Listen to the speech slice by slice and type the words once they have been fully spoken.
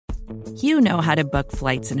You know how to book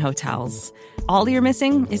flights and hotels. All you're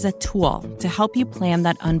missing is a tool to help you plan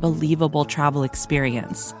that unbelievable travel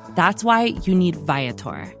experience. That's why you need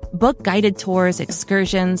Viator. Book guided tours,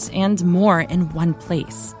 excursions, and more in one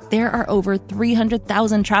place. There are over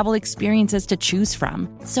 300,000 travel experiences to choose from,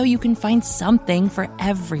 so you can find something for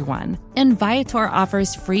everyone. And Viator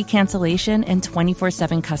offers free cancellation and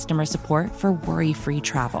 24/7 customer support for worry-free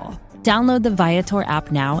travel. Download the Viator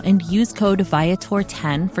app now and use code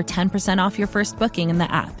Viator10 for 10% off your first booking in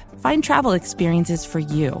the app. Find travel experiences for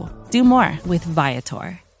you. Do more with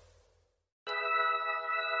Viator.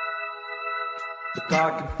 We're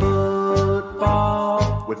talking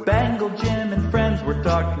football with Bengal Jim and friends. We're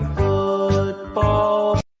talking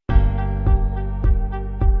football.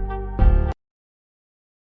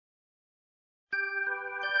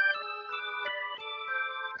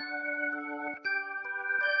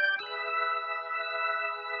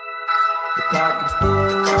 We're talking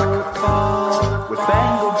football with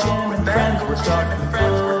Bengal Jim and friends. We're talking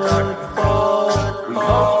football. We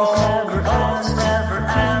hope this never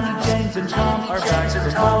ends. James and Tom are back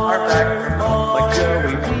for more.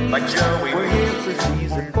 Like Joey. We're here for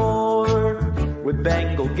season 4 with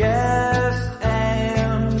Bengal guests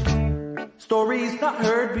and stories not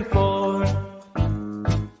heard before.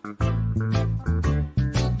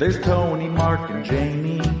 There's Tony, Mark, and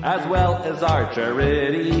Jamie, as well as our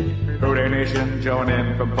charity. Hooday Nation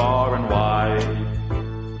joining from far and wide.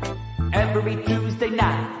 Every Tuesday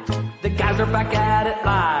night, the guys are back at it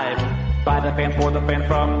live. By the fan, for the fan,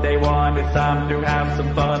 from day one. It's time to have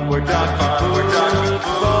some fun. We're talking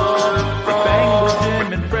football. With Bengal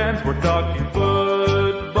Jim and friends, we're talking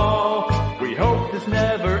football. We hope this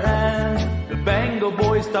never ends. The Bengal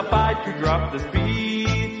boys stop by to drop the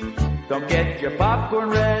speed. Don't get your popcorn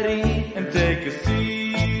ready and take a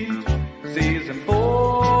seat. Season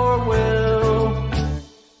 4 will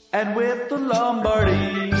end with the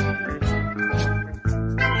Lombardi.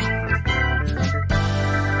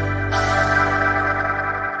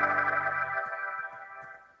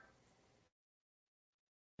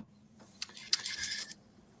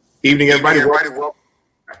 Evening, everybody.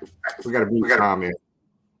 We got to mute Tom in.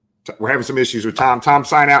 We're having some issues with Tom. Tom,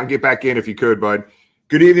 sign out and get back in if you could, bud.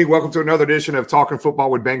 Good evening. Welcome to another edition of Talking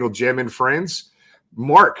Football with Bengal Jim and friends.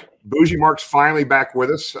 Mark, Bougie Mark's finally back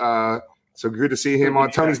with us. So good to see him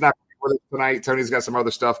on. Tony's not with us tonight. Tony's got some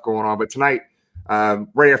other stuff going on. But tonight,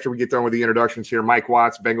 right after we get done with the introductions here, Mike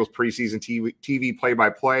Watts, Bengals preseason TV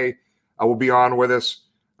play-by-play, will be on with us.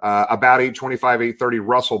 About 8:25, 8:30,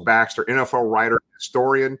 Russell Baxter, NFL writer,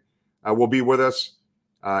 historian, will be with us,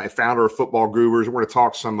 and founder of Football Gurus. We're going to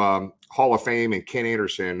talk some Hall of Fame and Ken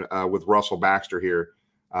Anderson with Russell Baxter here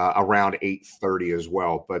around 8:30 as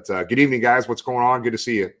well. But good evening, guys. What's going on? Good to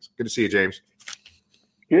see you. Good to see you, James.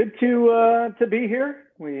 Good to be here.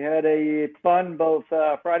 We had a fun both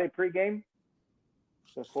Friday pregame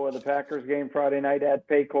before the Packers game Friday night at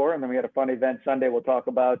Paycor, and then we had a fun event Sunday we'll talk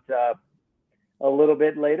about a little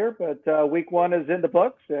bit later. But week 1 is in the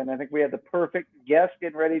books, and I think we have the perfect guest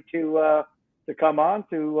getting ready to come on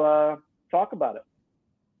to talk about it.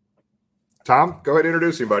 Tom, go ahead and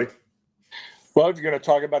introduce him, buddy. Well, if you're going to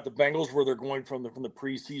talk about the Bengals, where they're going from the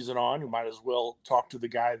preseason on, you might as well talk to the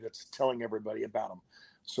guy that's telling everybody about them.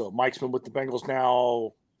 So Mike's been with the Bengals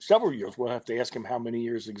now several years. We'll have to ask him how many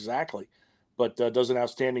years exactly, but does an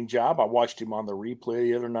outstanding job. I watched him on the replay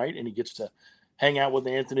the other night, and he gets to hang out with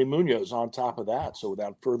Anthony Munoz on top of that. So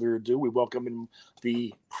without further ado, we welcome in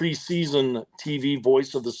the preseason TV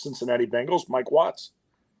voice of the Cincinnati Bengals, Mike Watts.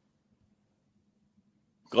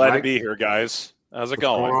 Glad to be here, guys. How's it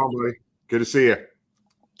going? What's going on, buddy? Good to see you.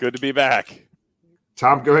 Good to be back.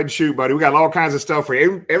 Tom, go ahead and shoot, buddy. We got all kinds of stuff for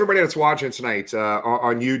you. Everybody that's watching tonight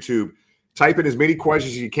on YouTube, type in as many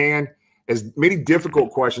questions as you can, as many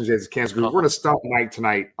difficult questions as you can, because we're going to stump Mike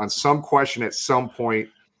tonight on some question at some point.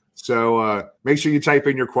 So make sure you type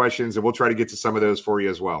in your questions, and we'll try to get to some of those for you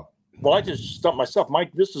as well. Well, I just stumped myself.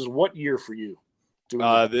 Mike, this is what year for you?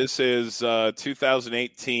 This is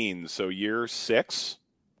 2018, so year 6.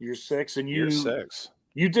 Year 6, and year 6.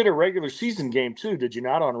 You did a regular season game too, did you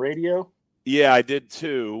not, on radio? Yeah, I did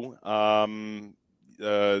too.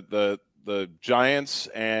 The Giants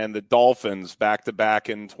and the Dolphins back to back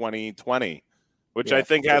in 2020, which I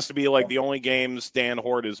think has to be like the only games Dan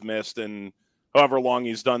Hort has missed in however long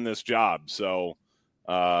he's done this job. So,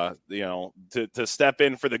 to step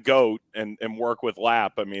in for the GOAT and work with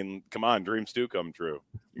Lap, I mean, come on, dreams do come true.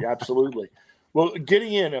 Yeah, absolutely. Well,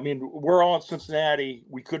 getting in, I mean, we're all in Cincinnati.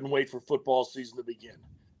 We couldn't wait for football season to begin.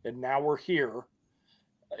 And now we're here.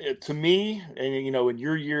 To me, and in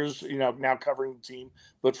your years, now covering the team,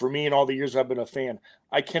 but for me and all the years I've been a fan,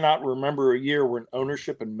 I cannot remember a year when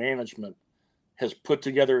ownership and management has put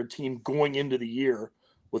together a team going into the year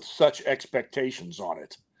with such expectations on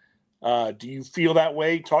it. Do you feel that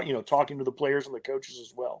way? Talking to the players and the coaches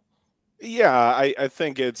as well. Yeah, I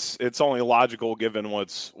think it's only logical given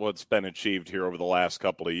what's been achieved here over the last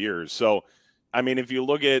couple of years. So, I mean, if you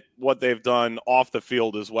look at what they've done off the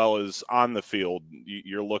field as well as on the field,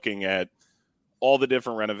 you're looking at all the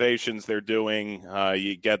different renovations they're doing.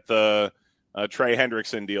 You get the Trey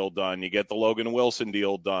Hendrickson deal done. You get the Logan Wilson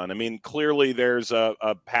deal done. I mean, clearly there's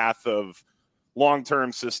a path of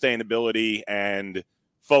long-term sustainability and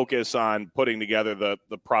focus on putting together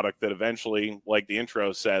the product that eventually, like the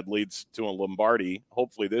intro said, leads to a Lombardi,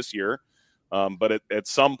 hopefully this year, but at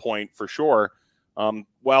some point for sure.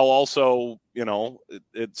 While also,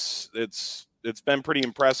 it's been pretty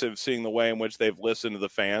impressive seeing the way in which they've listened to the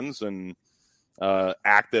fans and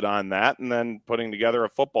acted on that, and then putting together a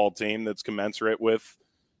football team that's commensurate with,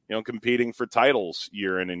 competing for titles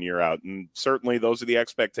year in and year out. And certainly those are the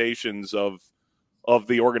expectations of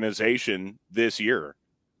the organization this year.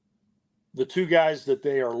 The two guys that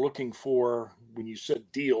they are looking for, when you said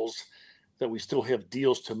deals, that we still have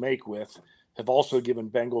deals to make with, have also given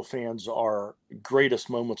Bengal fans our greatest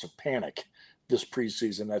moments of panic this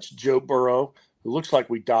preseason. That's Joe Burrow, who looks like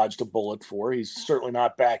we dodged a bullet for. He's certainly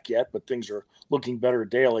not back yet, but things are looking better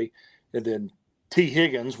daily. And then T.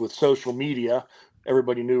 Higgins with social media.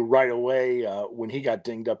 Everybody knew right away when he got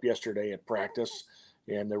dinged up yesterday at practice.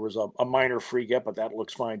 And there was a minor freak up, but that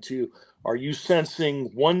looks fine too. Are you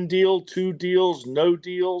sensing one deal, two deals, no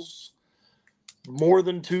deals, more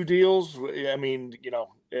than two deals? I mean,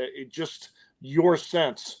 it just your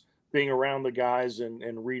sense being around the guys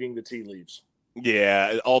and reading the tea leaves.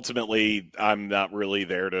 Yeah, ultimately, I'm not really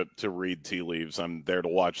there to read tea leaves. I'm there to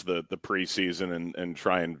watch the preseason and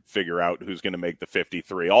try and figure out who's going to make the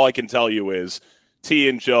 53. All I can tell you is T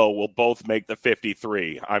and Joe will both make the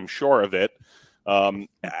 53. I'm sure of it.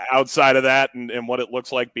 Outside of that and what it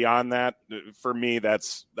looks like beyond that, for me,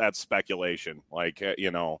 that's speculation. Like,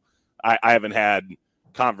 I haven't had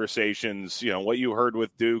conversations, what you heard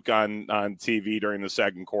with Duke on TV during the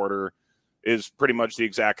second quarter is pretty much the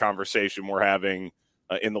exact conversation we're having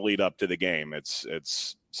in the lead up to the game.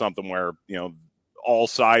 It's something where, all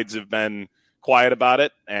sides have been quiet about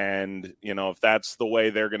it. And, if that's the way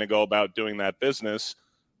they're going to go about doing that business,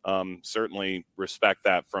 certainly respect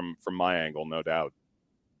that from my angle, no doubt.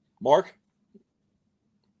 Mark?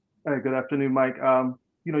 Hey, good afternoon, Mike.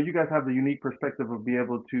 You guys have the unique perspective of being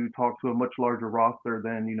able to talk to a much larger roster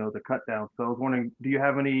than, the cut down. So I was wondering, do you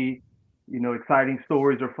have any, exciting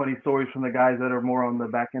stories or funny stories from the guys that are more on the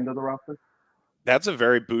back end of the roster? That's a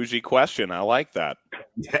very bougie question. I like that.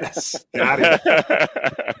 Yes. Got it.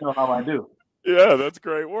 You know how I do. Yeah, that's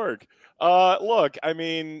great work. Look, I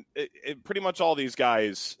mean, pretty much all these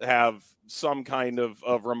guys have some kind of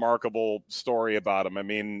remarkable story about them. I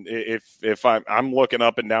mean, if I'm looking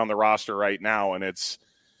up and down the roster right now, and it's,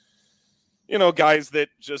 guys that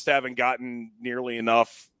just haven't gotten nearly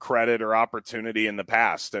enough credit or opportunity in the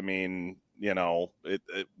past. I mean,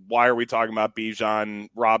 why are we talking about Bijan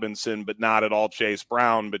Robinson, but not at all Chase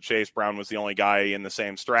Brown? But Chase Brown was the only guy in the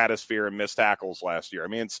same stratosphere and missed tackles last year. I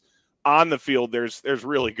mean, it's on the field. There's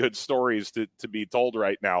really good stories to be told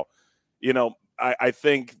right now. I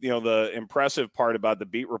think, the impressive part about the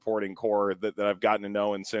beat reporting core that I've gotten to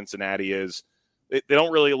know in Cincinnati is they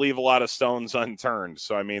don't really leave a lot of stones unturned.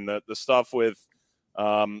 So, I mean, the stuff with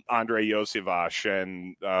Andre Josivach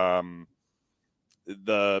and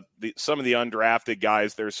some of the undrafted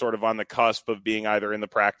guys, they're sort of on the cusp of being either in the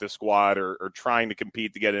practice squad or trying to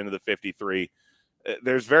compete to get into the 53.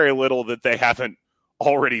 There's very little that they haven't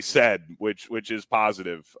already said, which is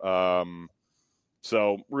positive.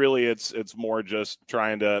 So really it's more just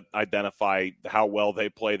trying to identify how well they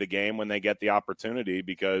play the game when they get the opportunity,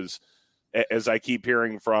 because as I keep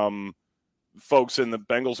hearing from folks in the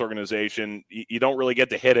Bengals organization, you don't really get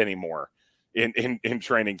to hit anymore in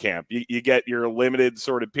training camp. You get your limited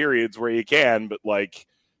sort of periods where you can, but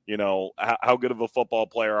how good of a football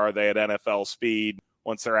player are they at NFL speed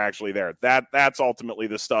once they're actually there? That's ultimately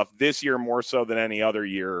the stuff this year, more so than any other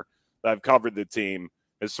year that I've covered the team,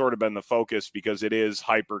 has sort of been the focus, because it is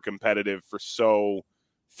hyper competitive for so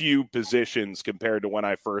few positions compared to when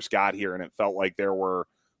I first got here. And it felt like there were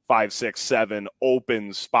 5, 6, 7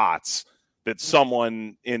 open spots that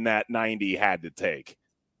someone in that 90 had to take.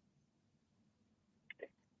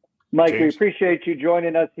 Mike, we appreciate you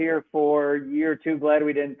joining us here for year 2. Glad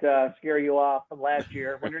we didn't scare you off from last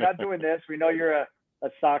year. When you're not doing this, we know you're a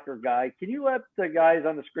soccer guy. Can you let the guys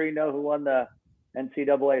on the screen know who won the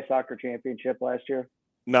NCAA soccer championship last year?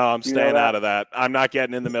 No, I'm staying out of that. I'm not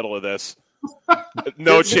getting in the middle of this.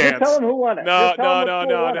 No chance. Just tell them who won it. No.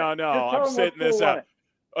 I'm sitting this out.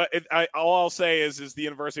 All I'll say is the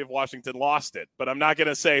University of Washington lost it, but I'm not going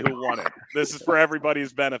to say who won it. This is for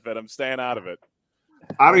everybody's benefit. I'm staying out of it.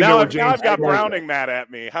 I don't now, know. James, I've got Browning mad at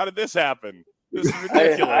me. How did this happen? This is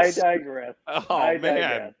ridiculous. I digress.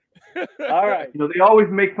 Man. All right. They always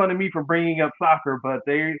make fun of me for bringing up soccer, but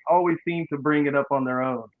they always seem to bring it up on their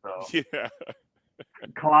own. So yeah.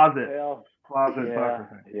 Closet yeah,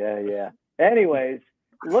 soccer. Yeah. Anyways,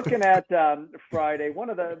 looking at Friday, one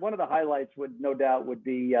of the highlights would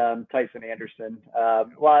be Tyson Anderson. A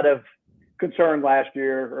lot of concern last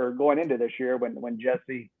year or going into this year when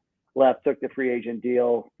Jesse left, took the free agent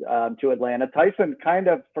deal to Atlanta. Tyson kind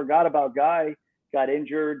of forgot about Guy, got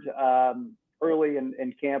injured early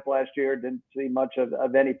in camp last year, didn't see much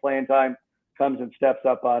of any playing time, comes and steps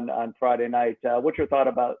up on Friday night. What's your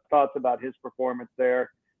thoughts about his performance there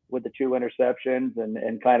with the 2 interceptions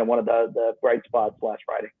and kind of one of the bright spots last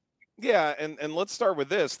Friday? Yeah, and let's start with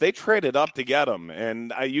this. They traded up to get him,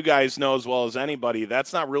 and you guys know as well as anybody,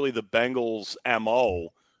 that's not really the Bengals' MO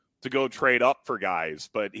to go trade up for guys.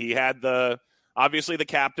 But he had obviously the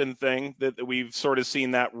captain thing that we've sort of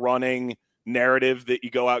seen that running narrative that you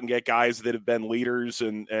go out and get guys that have been leaders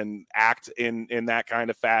and act in that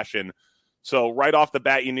kind of fashion. So right off the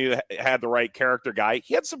bat, you knew had the right character guy.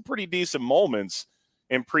 He had some pretty decent moments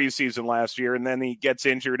in preseason last year, and then he gets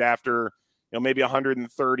injured after maybe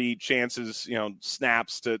 130 chances,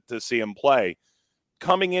 snaps to see him play.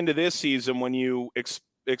 Coming into this season, when you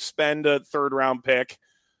expend a 3rd-round pick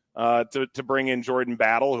to bring in Jordan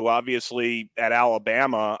Battle, who obviously at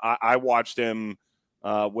Alabama, I watched him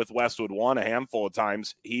with Westwood One a handful of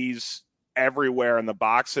times. He's everywhere in the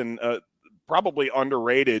box and probably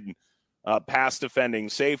underrated pass defending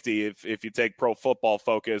safety if you take Pro Football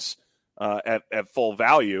Focus at full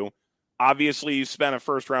value. Obviously, you spent a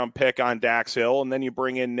 1st-round pick on Dax Hill, and then you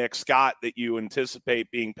bring in Nick Scott that you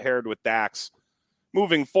anticipate being paired with Dax.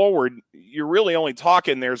 Moving forward, you're really only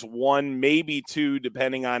talking there's 1, maybe 2,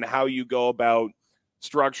 depending on how you go about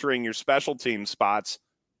structuring your special team spots,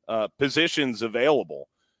 positions available.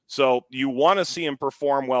 So you want to see him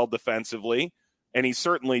perform well defensively, and he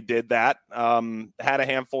certainly did that. Had a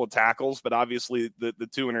handful of tackles, but obviously the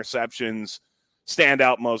 2 interceptions stand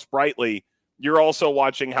out most brightly. You're also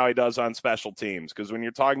watching how he does on special teams, because when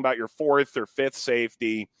you're talking about your 4th or 5th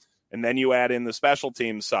safety, and then you add in the special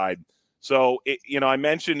teams side. So, I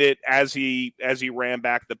mentioned it as he ran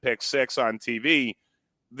back the pick 6 on TV.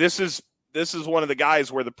 This is one of the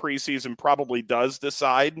guys where the preseason probably does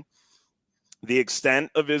decide the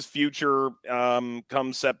extent of his future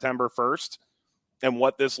come September 1st and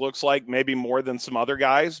what this looks like, maybe more than some other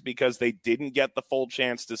guys, because they didn't get the full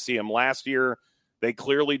chance to see him last year. They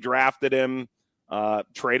clearly drafted him,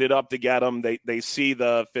 traded up to get him. They see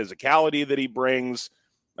the physicality that he brings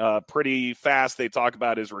pretty fast. They talk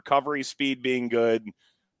about his recovery speed being good.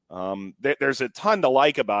 There's a ton to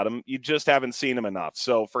like about him. You just haven't seen him enough.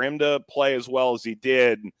 So for him to play as well as he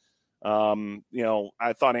did,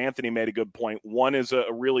 I thought Anthony made a good point. One is a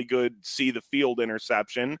really good see the field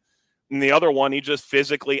interception. And the other one, he just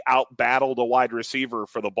physically out-battled a wide receiver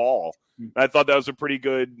for the ball. I thought that was a pretty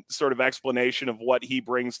good sort of explanation of what he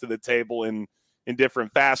brings to the table in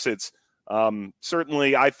different facets.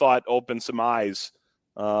 Certainly, I thought opened some eyes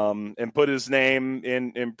and put his name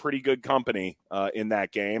in pretty good company in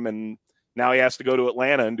that game. And now he has to go to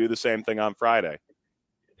Atlanta and do the same thing on Friday.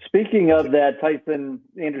 Speaking of that Tyson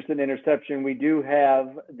Anderson interception, we do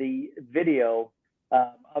have the video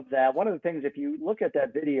of that. One of the things, if you look at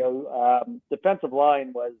that video, defensive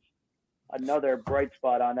line was another bright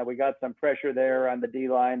spot on that. We got some pressure there on the D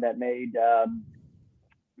line that made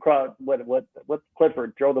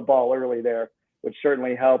Clifford throw the ball early there, which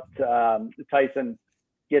certainly helped Tyson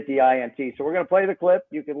get the INT. So we're going to play the clip.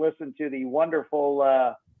 You can listen to the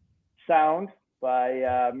wonderful sound by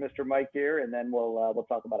Mr. Mike here, and then we'll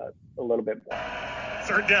talk about it a little bit more.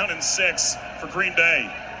 3rd down and 6 for Green Bay.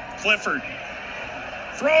 Clifford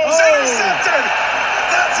throws, intercepted.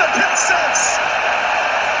 That's a pick 6.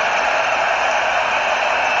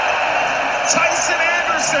 Tyson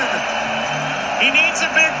Anderson. He needs a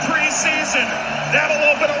big preseason. That'll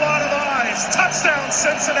open a lot of eyes. Touchdown,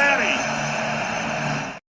 Cincinnati.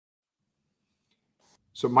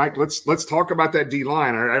 So, Mike, let's talk about that D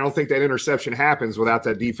line. I don't think that interception happens without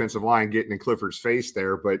that defensive line getting in Clifford's face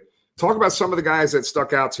there. But talk about some of the guys that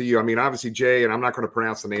stuck out to you. I mean, obviously Jay, and I'm not going to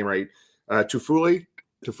pronounce the name right. Tufuli,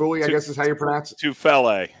 I guess is how you pronounce it.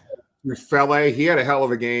 Tufele. He had a hell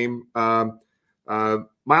of a game.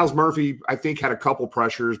 Miles Murphy, I think, had a couple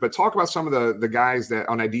pressures, but talk about some of the guys that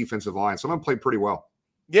on that defensive line. Some of them played pretty well.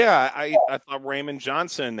 Yeah, I thought Raymond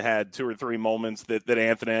Johnson had 2 or 3 moments that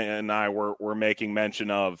Anthony and I were making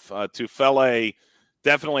mention of. Tufele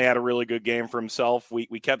definitely had a really good game for himself.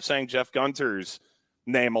 We kept saying Jeff Gunter's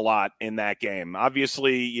name a lot in that game.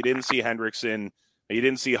 Obviously, you didn't see Hendrickson, you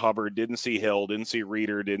didn't see Hubbard, didn't see Hill, didn't see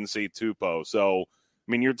Reeder, didn't see Tupou. So,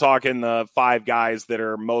 I mean, you're talking the 5 guys that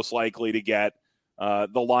are most likely to get the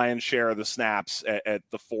lion's share of the snaps at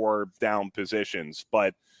the 4 down positions.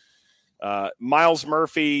 But Miles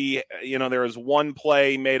Murphy, there was one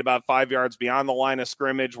play made about 5 yards beyond the line of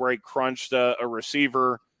scrimmage where he crunched a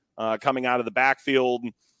receiver coming out of the backfield.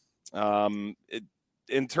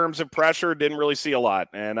 In terms of pressure, didn't really see a lot.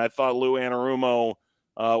 And I thought Lou Anarumo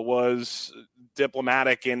was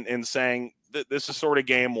diplomatic in saying that this is sort of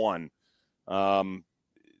game one.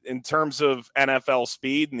 In terms of NFL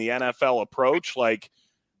speed and the NFL approach,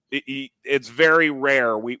 it's very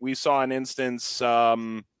rare. We saw an instance,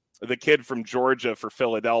 the kid from Georgia for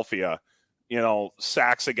Philadelphia,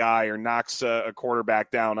 sacks a guy or knocks a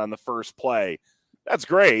quarterback down on the first play. That's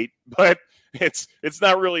great, but it's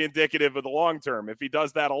not really indicative of the long term. If he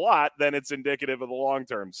does that a lot, then it's indicative of the long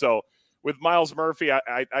term. So with Miles Murphy,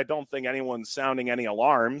 I don't think anyone's sounding any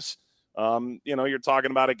alarms. You're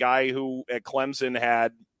talking about a guy who at Clemson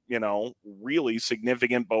had, really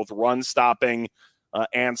significant both run stopping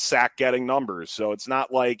and sack getting numbers. So it's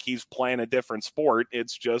not like he's playing a different sport.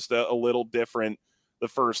 It's just a little different the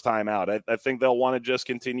first time out. I think they'll want to just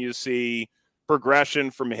continue to see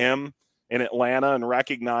progression from him in Atlanta and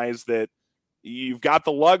recognize that you've got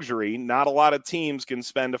the luxury. Not a lot of teams can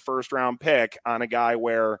spend a first-round pick on a guy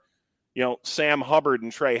where, Sam Hubbard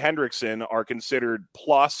and Trey Hendrickson are considered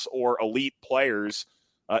plus or elite players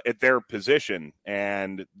at their position.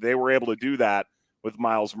 And they were able to do that with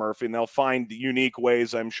Miles Murphy, and they'll find unique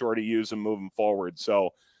ways, I'm sure, to use him moving forward.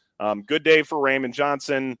 So good day for Raymond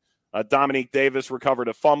Johnson. Dominique Davis recovered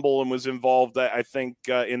a fumble and was involved, I think,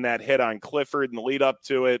 in that hit on Clifford and the lead up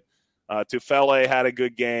to it. Tufele had a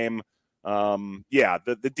good game.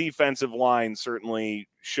 The defensive line certainly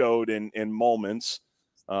showed in moments.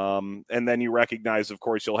 And then you recognize, of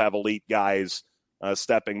course, you'll have elite guys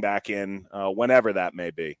stepping back in whenever that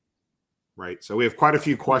may be. Right. So we have quite a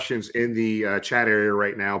few questions in the chat area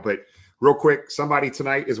right now, but real quick, somebody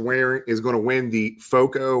tonight is going to win the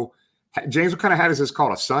FOCO. James, what kind of hat is this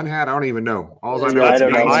called? A sun hat? I don't even know. All I know I is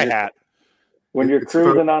don't know. My hat. When you're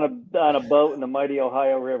cruising on a boat in the mighty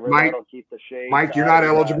Ohio River, that'll keep the shade. Mike, you're not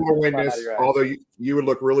eligible to win this, although you would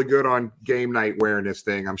look really good on game night wearing this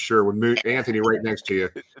thing, I'm sure, with Anthony right next to you.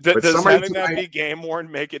 Does having that be game worn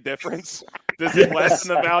make a difference? Does it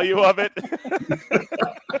lessen the value of it?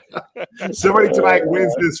 Somebody tonight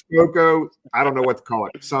wins this FOCO, I don't know what to call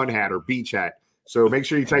it, sun hat or beach hat. So make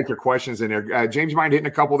sure you take your questions in there. James, you mind hitting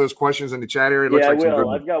a couple of those questions in the chat area? I will.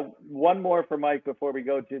 I've got one more for Mike before we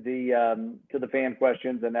go to the fan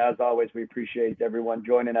questions. And as always, we appreciate everyone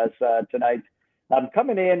joining us tonight.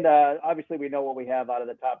 Coming in, obviously we know what we have out of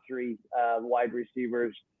the top 3 wide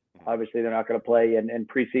receivers. Obviously, they're not going to play in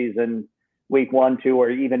preseason week 1, 2, or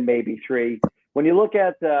even maybe 3. When you look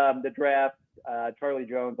at the draft, Charlie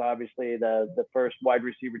Jones, obviously the first wide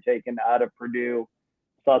receiver taken out of Purdue.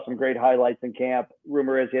 Saw some great highlights in camp.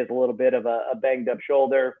 Rumor is he has a little bit of a banged up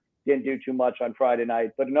shoulder. Didn't do too much on Friday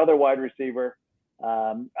night. But another wide receiver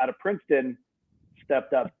out of Princeton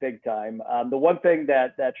stepped up big time. The one thing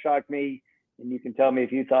that shocked me, and you can tell me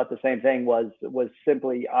if you thought the same thing, was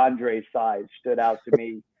simply Andre's size stood out to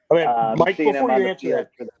me. Mike, before you answer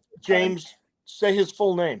that, James, say his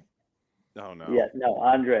full name. Oh, no. Yeah, no,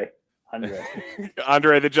 Andre.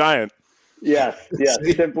 Andre the Giant. Yes,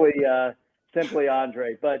 simply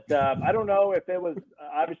Andre. But I don't know if it was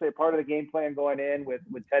obviously a part of the game plan going in with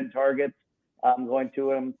 10 targets, going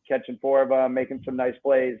to him, catching 4 of them, making some nice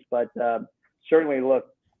plays. But certainly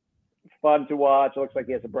looked fun to watch. It looks like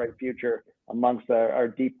he has a bright future amongst our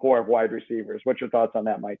deep core of wide receivers. What's your thoughts on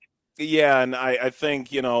that, Mike? Yeah, and I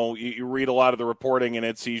think, you read a lot of the reporting,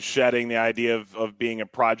 and he's shedding the idea of being a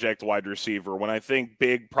project wide receiver. When I think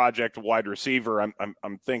big project wide receiver,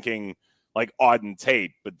 I'm thinking – like Auden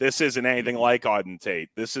Tate, but this isn't anything like Auden Tate.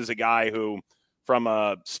 This is a guy who, from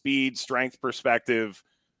a speed, strength perspective,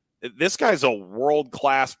 this guy's a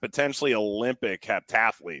world-class, potentially Olympic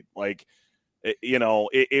heptathlete.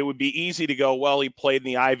 It would be easy to go, well, he played in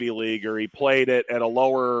the Ivy League or he played at a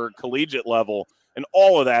lower collegiate level, and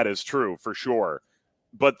all of that is true for sure.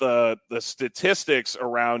 But the statistics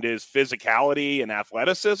around his physicality and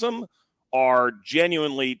athleticism are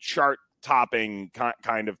genuinely chart-topping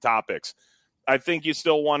kind of topics. I think you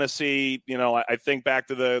still want to see, I think back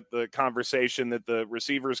to the conversation that the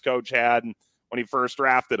receivers coach had when he first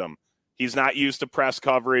drafted him. He's not used to press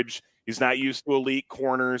coverage. He's not used to elite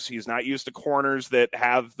corners. He's not used to corners that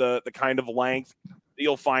have the kind of length that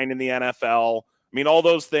you'll find in the NFL. I mean, all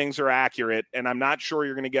those things are accurate, and I'm not sure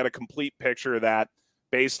you're going to get a complete picture of that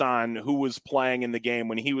based on who was playing in the game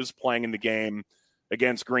when he was playing in the game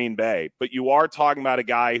against Green Bay. But you are talking about a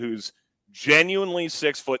guy who's genuinely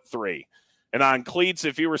 6'3". And on cleats,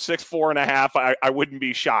 if he were 6'4.5", I wouldn't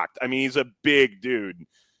be shocked. I mean, he's a big dude.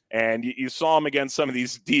 And you saw him against some of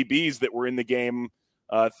these DBs that were in the game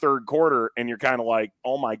third quarter, and you're kind of like,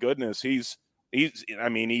 oh my goodness, he's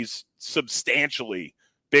substantially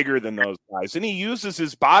bigger than those guys. And he uses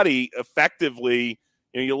his body effectively.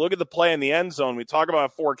 You look at the play in the end zone, we talk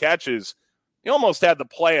about 4 catches. He almost had the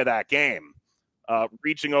play of that game,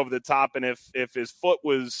 reaching over the top. And if his foot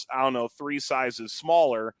was, 3 sizes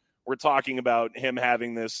smaller, we're talking about him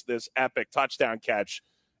having this epic touchdown catch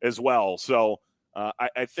as well. So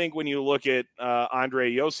I think when you look at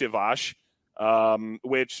Andre Iosivas,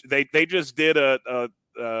 which they just did a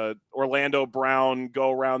Orlando Brown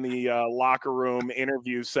go around the locker room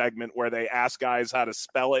interview segment where they ask guys how to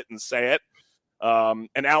spell it and say it.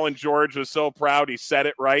 And Alan George was so proud he said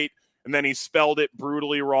it right, and then he spelled it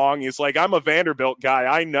brutally wrong. He's like, I'm a Vanderbilt guy,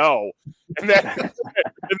 I know. And then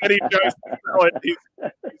he tries to spell it.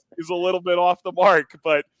 He's a little bit off the mark,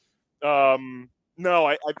 but no,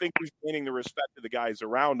 I think he's gaining the respect of the guys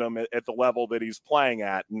around him at the level that he's playing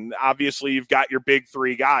at. And obviously you've got your big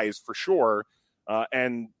 3 guys for sure.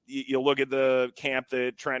 And you look at the camp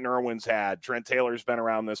that Trent Irwin's had. Trent Taylor's been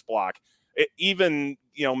around this block. Even,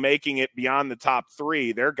 making it beyond the top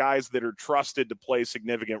 3, they're guys that are trusted to play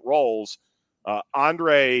significant roles.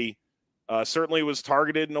 Andre certainly was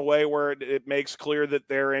targeted in a way where it makes clear that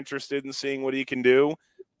they're interested in seeing what he can do.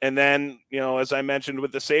 And then, as I mentioned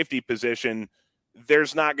with the safety position,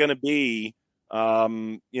 there's not going to be,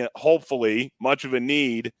 hopefully, much of a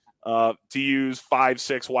need to use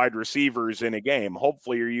 5-6 wide receivers in a game.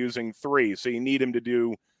 Hopefully you're using 3, so you need him to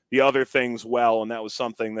do the other things well, and that was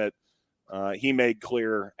something that he made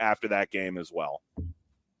clear after that game as well.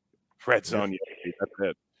 Red zone, that's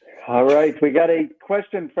it. All right, we got a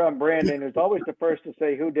question from Brandon, who's always the first to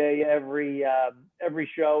say "Who Day" every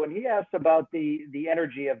show, and he asked about the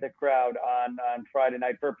energy of the crowd on Friday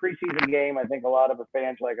night for a preseason game. I think a lot of the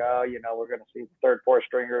fans are like, we're going to see the 3rd, 4th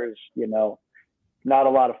stringers, not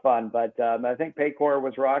a lot of fun. But I think Paycor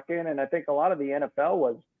was rocking, and I think a lot of the NFL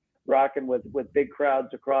was rocking with big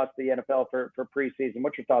crowds across the NFL for preseason.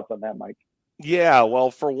 What's your thoughts on that, Mike? Yeah,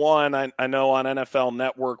 well, for one, I know on NFL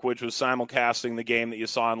Network, which was simulcasting the game that you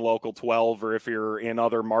saw on Local 12, or if you're in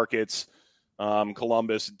other markets,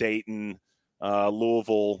 Columbus, Dayton,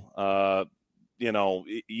 Louisville,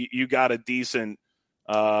 you got a decent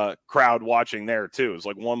crowd watching there too. It's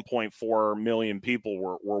like 1.4 million people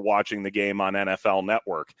were watching the game on NFL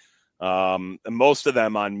Network. And most of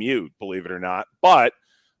them on mute, believe it or not. But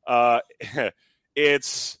I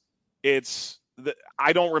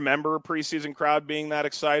don't remember a preseason crowd being that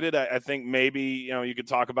excited. I think maybe, you could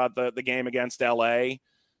talk about the game against LA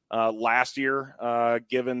last year,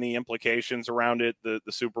 given the implications around it, the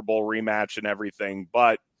Super Bowl rematch and everything.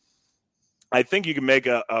 But I think you can make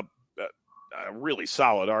a really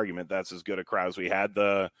solid argument that's as good a crowd as we had.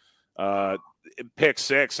 The pick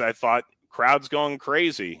 6, I thought crowd's going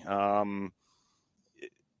crazy.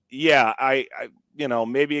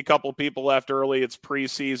 Maybe a couple people left early. It's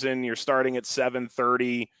preseason. You're starting at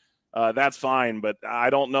 7:30. That's fine, but I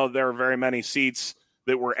don't know there are very many seats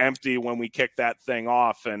that were empty when we kicked that thing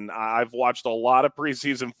off. And I've watched a lot of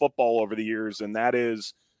preseason football over the years, and that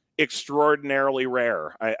is extraordinarily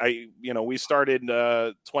rare. We started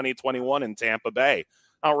 2021 in Tampa Bay.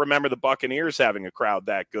 I don't remember the Buccaneers having a crowd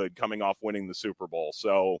that good coming off winning the Super Bowl.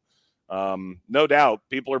 So no doubt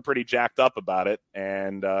people are pretty jacked up about it.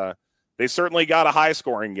 And they certainly got a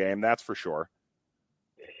high-scoring game, that's for sure.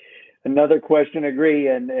 Another question, agree,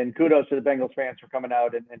 and kudos to the Bengals fans for coming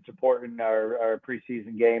out and supporting our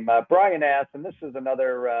preseason game. Brian asked, and this is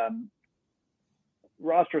another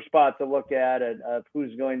roster spot to look at of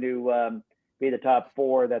who's going to be the top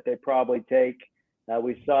 4 that they probably take.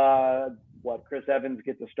 We saw Chris Evans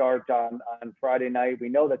get the start on Friday night. We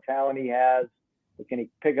know the talent he has. But can he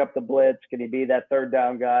pick up the blitz? Can he be that 3rd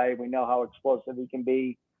down guy? We know how explosive he can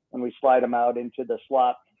be when we slide him out into the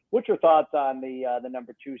slot. What's your thoughts on the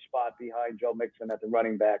number 2 spot behind Joe Mixon at the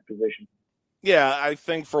running back position? Yeah, I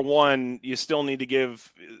think for one, you still need to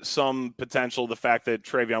give some potential the fact that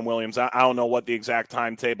Travion Williams, I don't know what the exact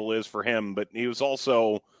timetable is for him, but he was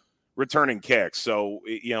also returning kicks. So,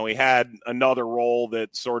 he had another role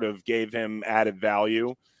that sort of gave him added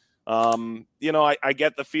value. I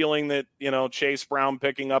get the feeling that, Chase Brown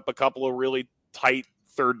picking up a couple of really tight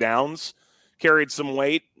third downs carried some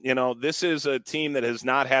weight. This is a team that has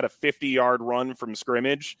not had a 50-yard run from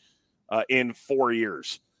scrimmage in 4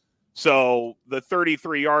 years. So the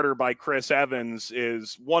 33-yarder by Chris Evans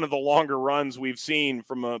is one of the longer runs we've seen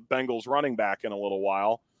from a Bengals running back in a little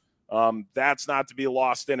while. That's not to be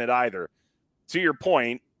lost in it either. To your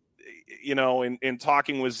point, in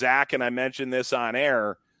talking with Zach, and I mentioned this on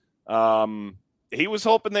air, he was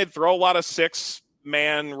hoping they'd throw a lot of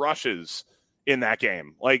 6-man rushes in that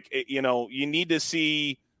game. You need to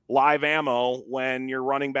see live ammo when your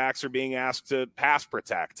running backs are being asked to pass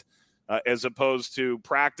protect, as opposed to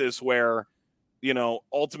practice where,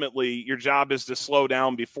 ultimately your job is to slow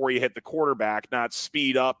down before you hit the quarterback, not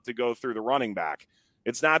speed up to go through the running back.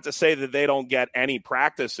 It's not to say that they don't get any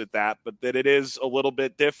practice at that, but that it is a little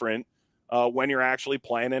bit different when you're actually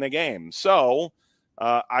playing in a game. So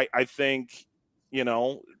I think,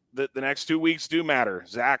 the next 2 weeks do matter.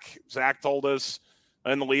 Zach told us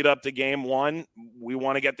in the lead up to game 1, we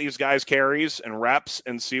want to get these guys carries and reps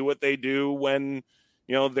and see what they do when,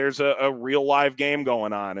 there's a real live game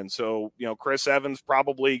going on. And so, Chris Evans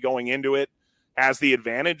probably going into it has the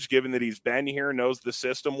advantage given that he's been here, knows the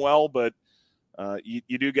system well, but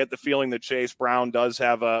you do get the feeling that Chase Brown does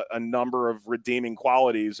have a number of redeeming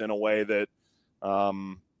qualities in a way that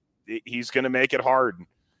he's going to make it hard.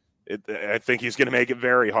 I think he's going to make it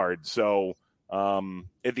very hard. So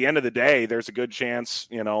at the end of the day, there's a good chance,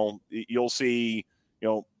 you'll see,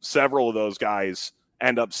 several of those guys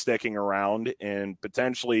end up sticking around, and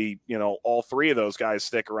potentially, all 3 of those guys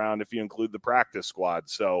stick around if you include the practice squad.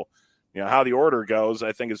 So, how the order goes,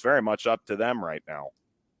 I think is very much up to them right now.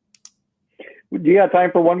 Do you have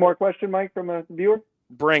time for one more question, Mike, from a viewer?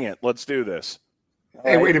 Bring it. Let's do this.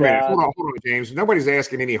 Hey, wait a minute. Hold on, James. Nobody's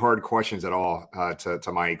asking any hard questions at all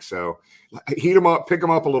to Mike. So heat him up, pick him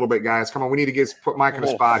up a little bit, guys. Come on, we need to put Mike on the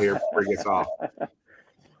spot here before he gets off.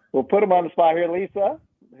 We'll put him on the spot here. Lisa,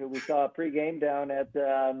 who we saw pregame down at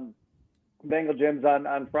Bengal gyms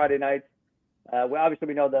on Friday night.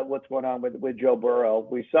 We know that what's going on with Joe Burrow.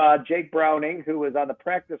 We saw Jake Browning, who was on the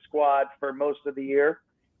practice squad for most of the year,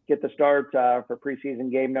 get the start for preseason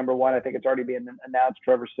game number 1. I think it's already been announced.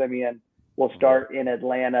 Trevor Siemian will start in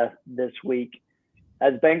Atlanta this week.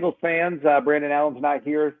 As Bengals fans, Brandon Allen's not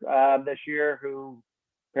here this year, who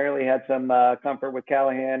apparently had some comfort with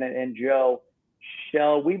Callahan and Joe.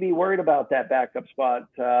 Shall we be worried about that backup spot,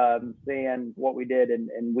 seeing what we did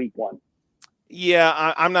in week 1?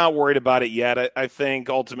 Yeah, I'm not worried about it yet. I think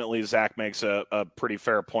ultimately Zach makes a pretty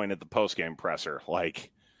fair point at the postgame presser.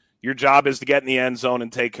 Your job is to get in the end zone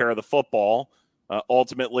and take care of the football.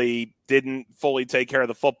 Ultimately didn't fully take care of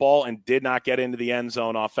the football and did not get into the end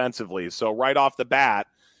zone offensively. So right off the bat,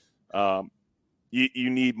 you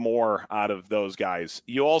need more out of those guys.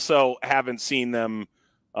 You also haven't seen them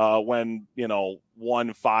when,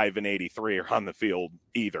 1, 5, and 83 are on the field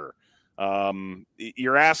either.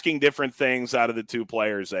 You're asking different things out of the 2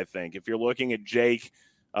 players, I think. If you're looking at Jake,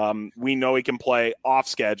 we know he can play off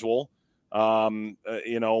schedule.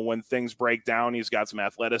 When things break down, he's got some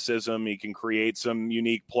athleticism. He can create some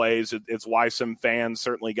unique plays. It's why some fans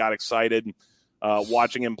certainly got excited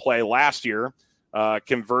watching him play last year.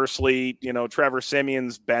 Conversely, Trevor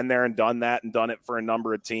Siemian's been there and done that and done it for a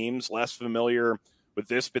number of teams, less familiar with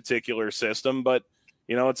this particular system, but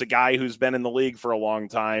it's a guy who's been in the league for a long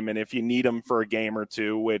time. And if you need him for a game or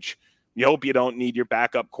 2, which you hope you don't need your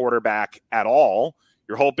backup quarterback at all,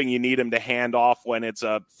 you're hoping you need him to hand off when it's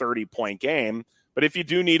a 30-point game. But if you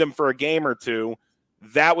do need him for a game or 2,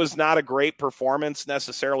 that was not a great performance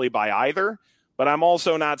necessarily by either. But I'm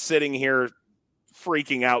also not sitting here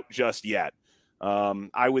freaking out just yet.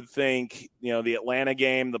 I would think, the Atlanta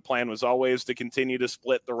game, the plan was always to continue to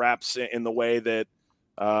split the reps in the way that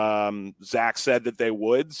Zach said that they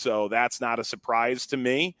would. So that's not a surprise to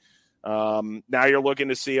me. Now you're looking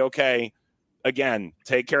to see, okay, again,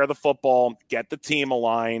 take care of the football, get the team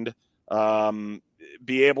aligned,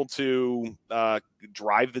 be able to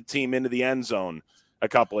drive the team into the end zone a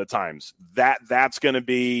couple of times. That's going to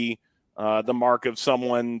be the mark of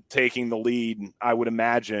someone taking the lead, I would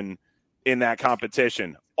imagine, in that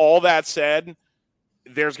competition. All that said,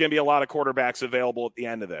 there's going to be a lot of quarterbacks available at the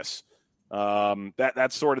end of this.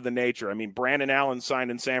 That's sort of the nature. I mean, Brandon Allen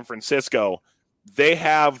signed in San Francisco. They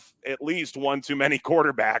have at least one too many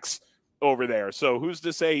quarterbacks over there. So who's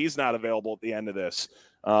to say he's not available at the end of this?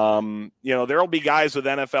 There'll be guys with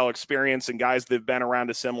NFL experience and guys that have been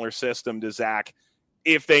around a similar system to Zach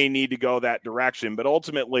if they need to go that direction. But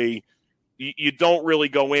ultimately, you don't really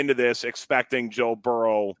go into this expecting Joe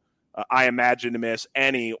Burrow, I imagine, to miss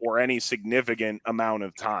any significant amount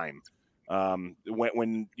of time.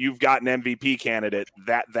 When you've got an MVP candidate,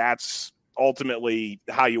 that's ultimately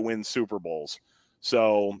how you win Super Bowls.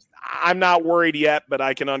 So I'm not worried yet, but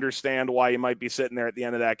I can understand why you might be sitting there at the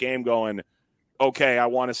end of that game going, okay, I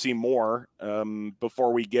want to see more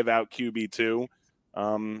before we give out QB2.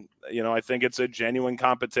 I think it's a genuine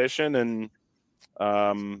competition, and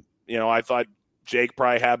I thought Jake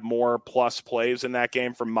probably had more plus plays in that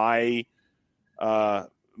game from my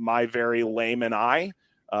very layman eye.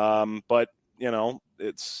 But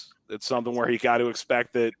it's something where you got to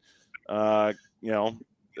expect that,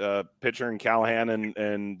 pitcher and Callahan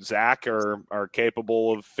and Zach are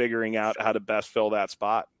capable of figuring out how to best fill that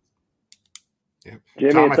spot. Yeah.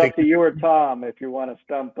 Jimmy, Tom, it's up to you or Tom if you want to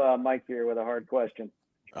stump Mike here with a hard question.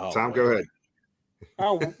 Tom, go ahead.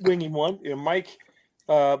 I'll wing him one. Mike,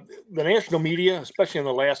 the national media, especially in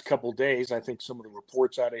the last couple of days, I think some of the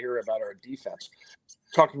reports out of here about our defense,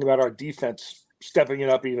 talking about our defense stepping it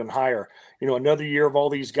up even higher. Another year of all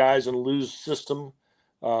these guys in Lou's system.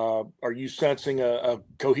 Are you sensing a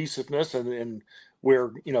cohesiveness and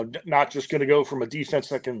we're, not just going to go from a defense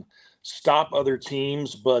that can stop other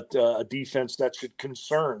teams, but a defense that should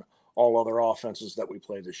concern all other offenses that we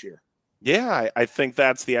play this year? Yeah, I think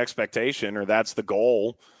that's the expectation, or that's the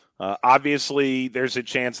goal. Obviously, there's a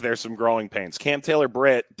chance there's some growing pains. Cam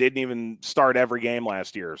Taylor-Britt didn't even start every game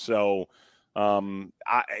last year, so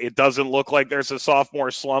it doesn't look like there's a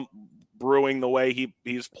sophomore slump brewing the way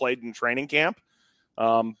he's played in training camp.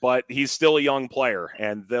 But he's still a young player,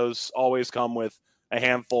 and those always come with a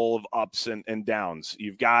handful of ups and downs.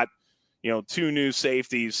 You've got, two new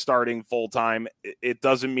safeties starting full time. It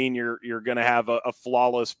doesn't mean you're going to have a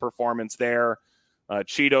flawless performance there.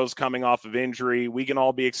 Cheeto's coming off of injury. We can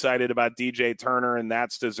all be excited about DJ Turner, and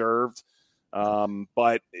that's deserved.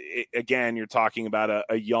 But again, you're talking about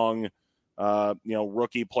a young,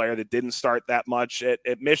 rookie player that didn't start that much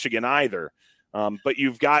at Michigan either. But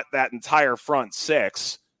you've got that entire front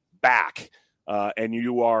six back, and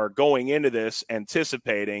you are going into this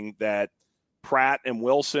anticipating that Pratt and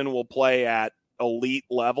Wilson will play at elite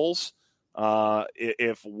levels.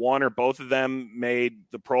 If one or both of them made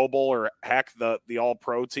the Pro Bowl or heck, the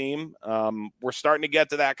All-Pro team, we're starting to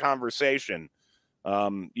get to that conversation.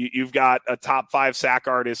 You've got a top 5 sack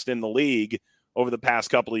artist in the league over the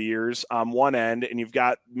past couple of years on one end, and you've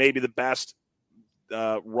got maybe the best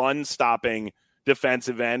run-stopping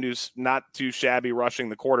defensive end who's not too shabby rushing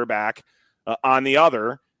the quarterback on the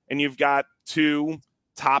other, and you've got 2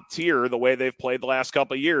 top-tier, the way they've played the last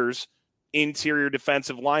couple of years, interior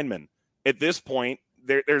defensive linemen. At this point,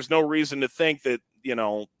 there's no reason to think that,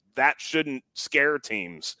 that shouldn't scare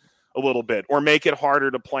teams a little bit or make it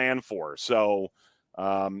harder to plan for. So,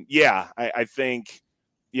 I think,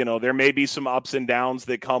 there may be some ups and downs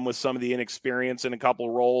that come with some of the inexperience in a couple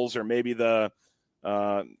of roles, or maybe the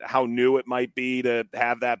how new it might be to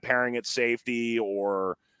have that pairing at safety,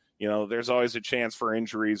 or, there's always a chance for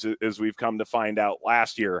injuries, as we've come to find out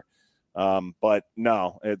last year. But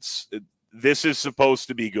no, this is supposed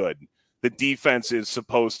to be good. The defense is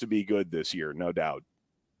supposed to be good this year, no doubt.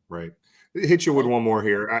 Right. Hit you with one more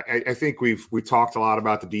here. I think we talked a lot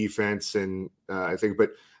about the defense, and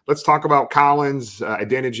but let's talk about Collins,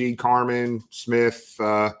 Adeniji, Carman, Smith.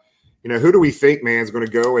 Who do we think, man, is going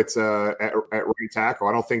to go at right tackle?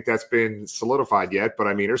 I don't think that's been solidified yet,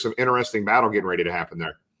 but there's some interesting battle getting ready to happen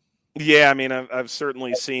there. Yeah, I've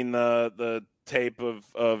certainly seen the tape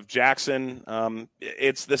of Jackson.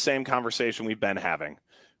 It's the same conversation we've been having,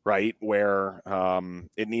 right? Where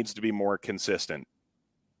it needs to be more consistent.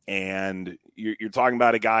 And you're talking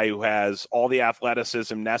about a guy who has all the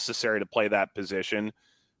athleticism necessary to play that position,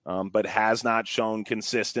 but has not shown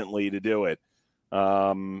consistently to do it.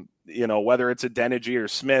 Whether it's Adeniji or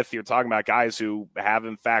Smith, you're talking about guys who have,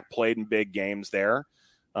 in fact, played in big games there.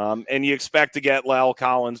 And you expect to get La'el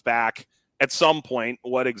Collins back at some point.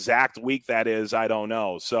 What exact week that is, I don't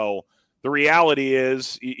know. So the reality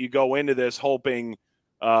is you go into this hoping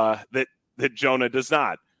that Jonah does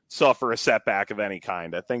not suffer a setback of any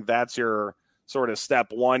kind. I think that's your sort of step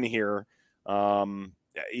one here. To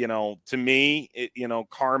me,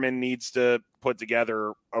 Carman needs to put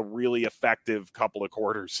together a really effective couple of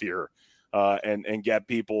quarters here and get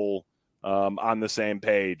people on the same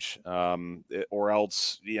page, or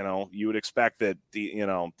else, you would expect that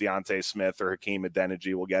Deontay Smith or Hakeem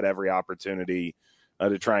Adeniji will get every opportunity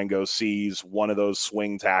to try and go seize one of those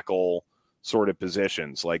swing tackle sort of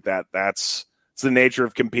positions like that. It's the nature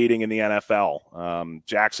of competing in the NFL.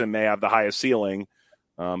 Jackson may have the highest ceiling,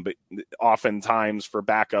 But oftentimes for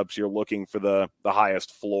backups, you're looking for the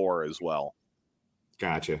highest floor as well.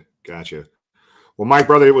 Gotcha. Well, Mike,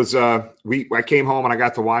 brother, it was I came home and I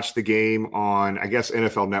got to watch the game on, I guess,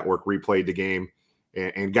 NFL Network replayed the game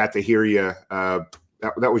and got to hear you.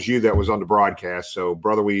 That was you that was on the broadcast. So,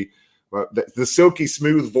 brother, the silky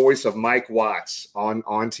smooth voice of Mike Watts on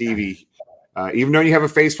TV. Even though you have a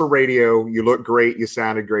face for radio, you look great. You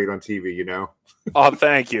sounded great on TV, you know? Oh,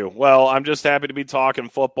 thank you. Well, I'm just happy to be talking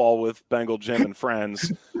football with Bengal Jim and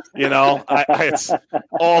friends. You know, it's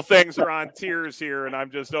all things are on tiers here, and I'm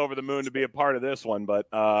just over the moon to be a part of this one. But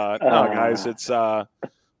no, guys, it's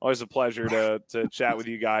always a pleasure to chat with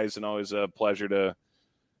you guys, and always a pleasure to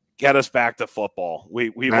get us back to football.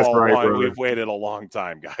 We've all right, won. brother. We've waited a long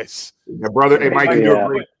time, guys. Yeah, brother. Hey, Mike, you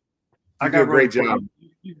do a great job.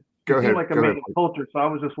 Go ahead. You seem like a man of culture, so I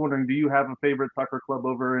was just wondering, do you have a favorite soccer club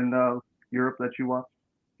over in Europe that you watch?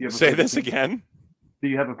 Say this again. Do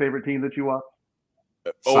you have a favorite team that you watch?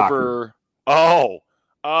 Over. Oh.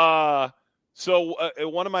 So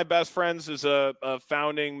one of my best friends is a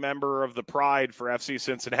founding member of the Pride for FC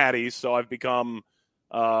Cincinnati, so I've become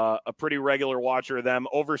a pretty regular watcher of them.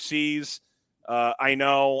 Overseas, I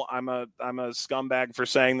know I'm a scumbag for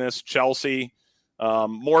saying this. Chelsea,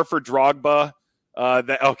 more for Drogba.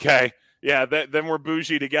 Okay, yeah, then we're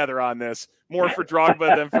bougie together on this. More for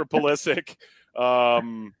Drogba than for Pulisic.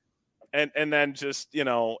 And then just, you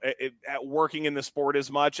know, at working in the sport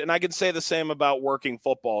as much. And I can say the same about working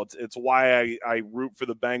football. It's why I root for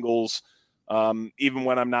the Bengals, even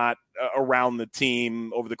when I'm not around the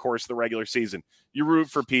team over the course of the regular season. You root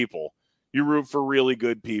for people. You root for really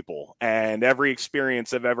good people. And every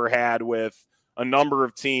experience I've ever had with a number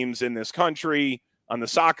of teams in this country, on the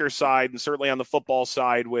soccer side and certainly on the football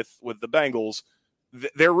side with the Bengals,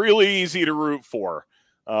 they're really easy to root for.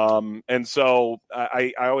 And so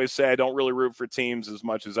I always say I don't really root for teams as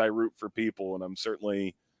much as I root for people. And I'm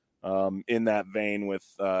certainly in that vein with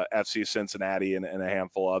FC Cincinnati and a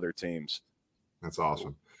handful of other teams. That's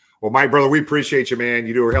awesome. Well, Mike, brother, we appreciate you, man.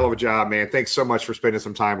 You do a hell of a job, man. Thanks so much for spending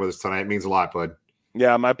some time with us tonight. It means a lot, bud.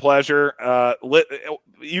 Yeah, my pleasure.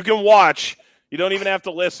 You can watch. You don't even have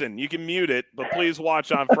to listen. You can mute it, but please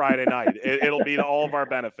watch on Friday night. It'll be to all of our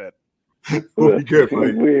benefit. We'll be good,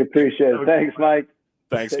 buddy. We appreciate it. Thanks, Mike.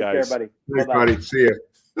 Thanks, Take guys. care, buddy. Thanks, Bye-bye. buddy. See ya.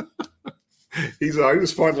 He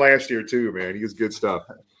was fun last year too, man. He was good stuff.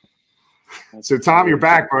 So, Tom, you're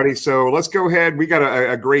back, buddy. So let's go ahead. We got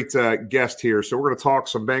a great guest here. So we're going to talk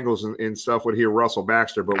some Bengals and stuff with here, Russell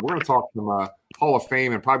Baxter, but we're going to talk some Hall of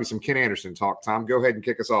Fame and probably some Ken Anderson talk. Tom, go ahead and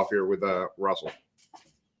kick us off here with Russell.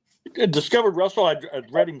 I discovered Russell.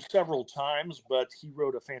 I'd read him several times, but he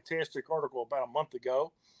wrote a fantastic article about a month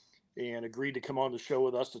ago and agreed to come on the show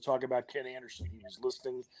with us to talk about Ken Anderson. He was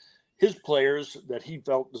listing his players that he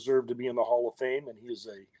felt deserved to be in the Hall of Fame, and he is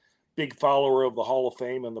a big follower of the Hall of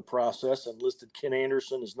Fame and the process, and listed Ken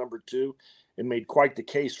Anderson as number 2 and made quite the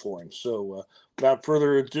case for him. So without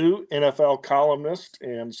further ado, NFL columnist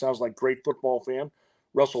and sounds like great football fan,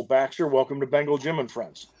 Russell Baxter. Welcome to Bengal Jim and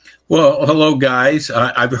Friends. Well, hello, guys.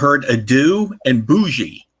 I've heard adieu and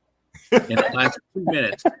bougie in the last 2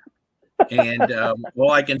 minutes. And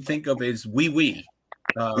all I can think of is wee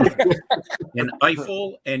and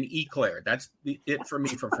Eiffel and eclair. That's it for me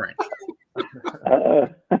for French.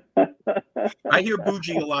 I hear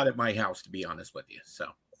bougie a lot at my house, to be honest with you. So,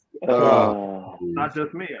 not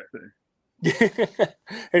just me, I think.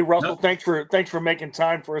 Hey, Russell, thanks for making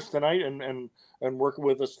time for us tonight and working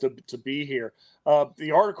with us to be here.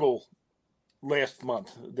 The article last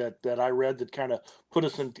month that I read that kind of put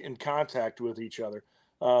us in contact with each other.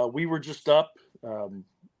 We were just up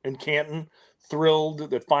in Canton, thrilled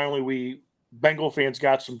that finally Bengal fans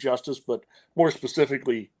got some justice, but more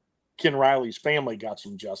specifically, Ken Riley's family got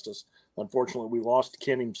some justice. Unfortunately, we lost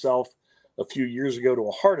Ken himself a few years ago to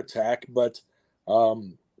a heart attack, but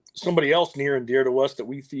somebody else near and dear to us that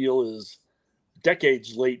we feel is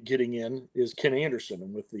decades late getting in is Ken Anderson.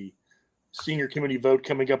 And with the senior committee vote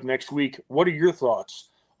coming up next week, what are your thoughts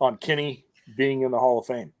on Kenny being in the Hall of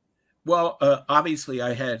Fame? Well, obviously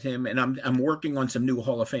I had him, and I'm working on some new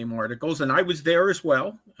Hall of Fame articles, and I was there as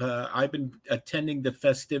well. I've been attending the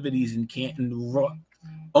festivities in Canton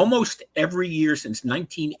almost every year since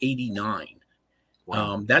 1989.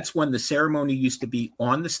 Wow. That's when the ceremony used to be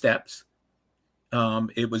on the steps.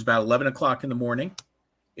 It was about 11 o'clock in the morning.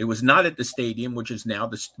 It was not at the stadium, which is now,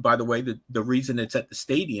 by the way, the reason it's at the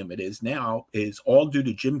stadium it is now is all due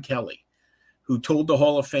to Jim Kelly, who told the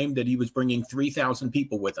Hall of Fame that he was bringing 3,000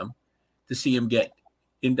 people with him to see him get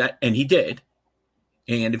in that, and he did.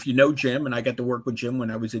 And if you know Jim, and I got to work with Jim when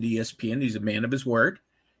I was at ESPN, he's a man of his word.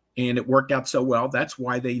 and it worked out so well. That's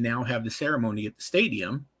why they now have the ceremony at the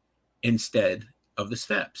stadium instead of the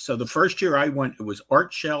steps. So the first year I went, it was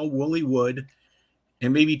Art Shell, Wooly Wood,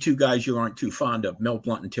 and maybe two guys you aren't too fond of, Mel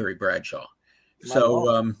Blunt and Terry Bradshaw.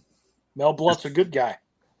 So Mel Blunt's a good guy.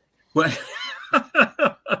 Well,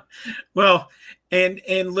 well, and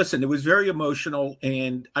listen, it was very emotional.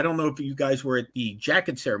 And I don't know if you guys were at the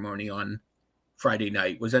jacket ceremony on Friday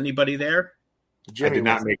night. Was anybody there? I did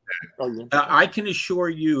not make that. I can assure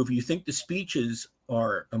you, if you think the speeches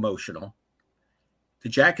are emotional, the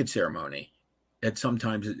jacket ceremony, that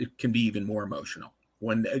sometimes it can be even more emotional.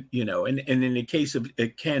 When, you know, and in the case of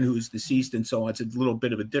Ken, who's deceased and so on, it's a little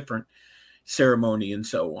bit of a different ceremony and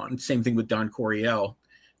so on. Same thing with Don Coryell,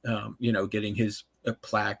 you know, getting his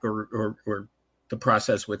plaque or the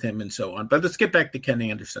process with him and so on. But let's get back to Ken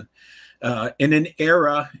Anderson. In an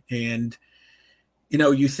era, and, you know,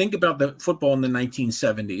 you think about the football in the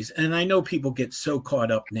 1970s, and I know people get so caught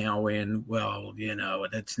up now in, well, you know,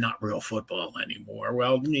 that's not real football anymore.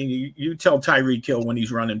 Well, I mean, you tell Tyreek Hill when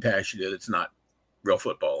he's running past you that it's not real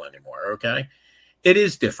football anymore, okay? It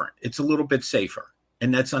is different. It's a little bit safer,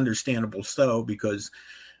 and that's understandable so, because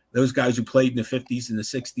those guys who played in the 50s and the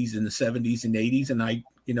 60s and the 70s and 80s, and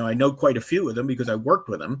I know quite a few of them because I worked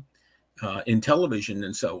with them in television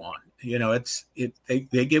and so on. You know,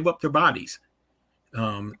 they give up their bodies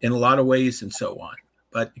in a lot of ways and so on.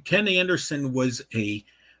 But Ken Anderson was a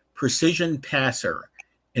precision passer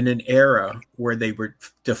in an era where they were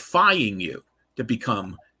defying you to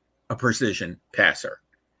become a precision passer.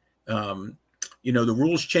 You know, the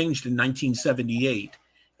rules changed in 1978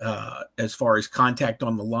 as far as contact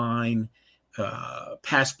on the line,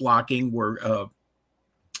 pass blocking, where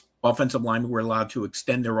offensive linemen were allowed to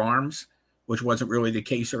extend their arms, which wasn't really the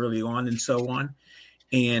case early on and so on.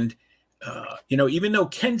 And, you know, even though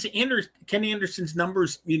Ken Anderson's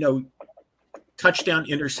numbers, you know, touchdown,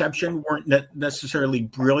 interception weren't necessarily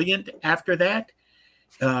brilliant after that,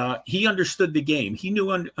 he understood the game. He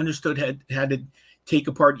understood how to take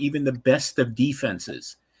apart even the best of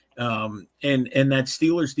defenses. And that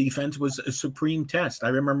Steelers defense was a supreme test. I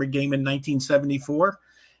remember a game in 1974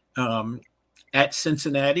 at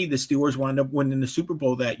Cincinnati. The Steelers wound up winning the Super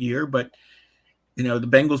Bowl that year, but you know, the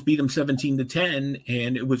Bengals beat them 17-10,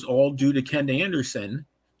 and it was all due to Ken Anderson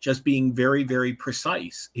just being very, very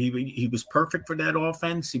precise. He was perfect for that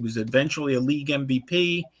offense. He was eventually a league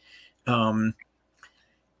MVP.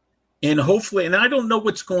 And hopefully, and I don't know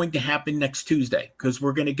what's going to happen next Tuesday, because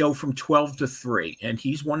we're going to go from 12 to 3, and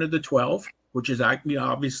he's one of the 12, which is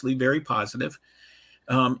obviously very positive.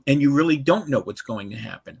 And you really don't know what's going to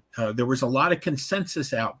happen. There was a lot of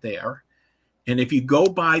consensus out there. And if you go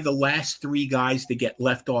by the last 3 guys to get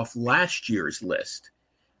left off last year's list,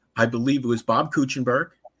 I believe it was Bob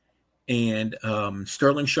Kuechenberg and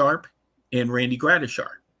Sterling Sharp and Randy Gradishar.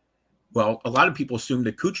 Well, a lot of people assumed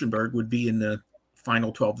that Kuechenberg would be in the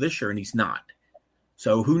final 12 this year, and he's not.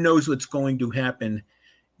 So who knows what's going to happen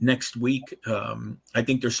next week. I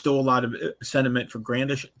think there's still a lot of sentiment for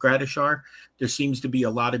Gradishar. There seems to be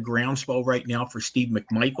a lot of groundswell right now for Steve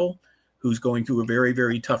McMichael, who's going through a very,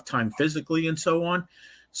 very tough time physically and so on.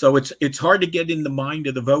 So it's hard to get in the mind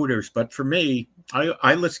of the voters. But for me,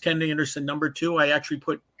 I list Ken Anderson number 2. I actually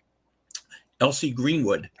put L.C.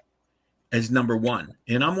 Greenwood as number 1.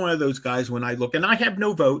 And I'm one of those guys when I look, and I have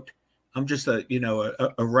no vote. I'm just a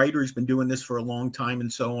writer who's been doing this for a long time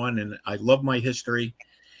and so on. And I love my history.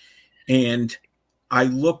 And I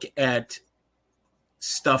look at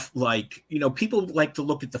stuff like, you know, people like to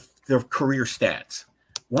look at their career stats.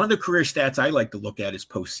 One of the career stats I like to look at is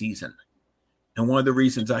postseason. And one of the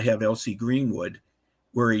reasons I have L.C. Greenwood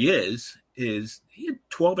where he is he had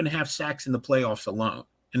 12 and a half sacks in the playoffs alone.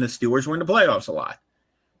 And the Steelers were in the playoffs a lot.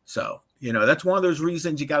 So, you know, that's one of those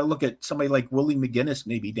reasons you got to look at somebody like Willie McGinnis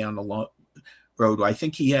maybe down the road. I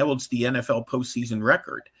think he holds the NFL postseason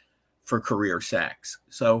record for career sacks.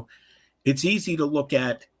 So it's easy to look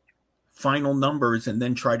at final numbers and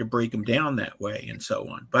then try to break them down that way and so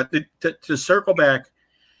on. But to circle back,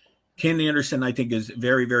 Ken Anderson, I think, is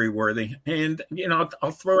very, very worthy. And, you know,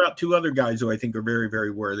 I'll throw out 2 other guys who I think are very,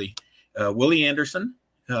 very worthy. Willie Anderson,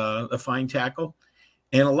 a fine tackle.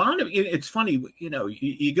 And a lot of it's funny, you know,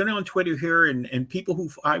 you go on Twitter here and people who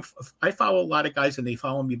I follow a lot of guys and they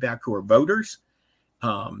follow me back who are voters,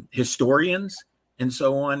 historians, and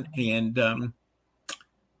so on. And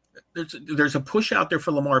there's a push out there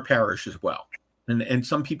for Lamar Parrish as well. And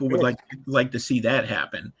some people would like to see that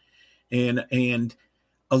happen. And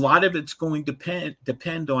a lot of it's going to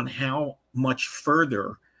depend on how much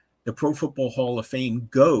further the Pro Football Hall of Fame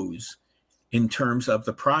goes in terms of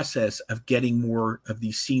the process of getting more of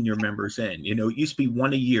these senior members in. You know, it used to be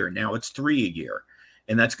 1 a year. Now it's 3 a year.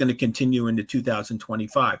 And that's going to continue into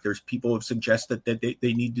 2025. There's people who have suggested that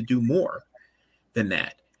they need to do more than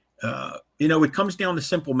that. It comes down to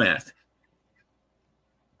simple math.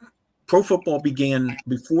 Pro football began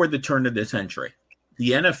before the turn of the century.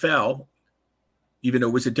 The NFL, even though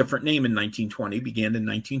it was a different name in 1920, began in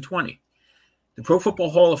 1920. The Pro Football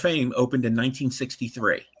Hall of Fame opened in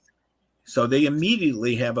 1963. So they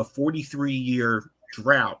immediately have a 43-year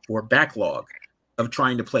drought or backlog of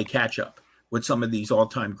trying to play catch up with some of these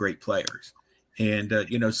all-time great players. And,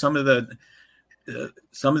 some of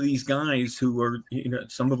these guys who are,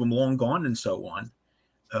 some of them long gone and so on,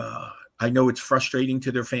 I know it's frustrating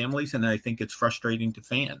to their families, and I think it's frustrating to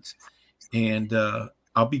fans. And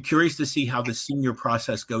I'll be curious to see how the senior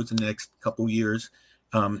process goes in the next couple of years.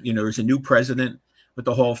 There's a new president with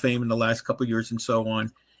the Hall of Fame in the last couple of years and so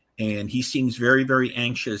on. And he seems very, very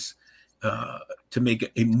anxious to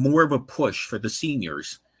make a more of a push for the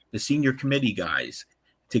seniors, the senior committee guys,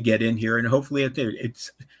 to get in here. And hopefully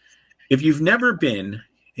it's if you've never been,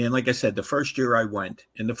 and like I said, the first year I went,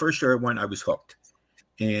 I was hooked.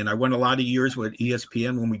 And I went a lot of years with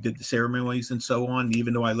ESPN when we did the ceremonies and so on.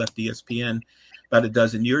 Even though I left ESPN about a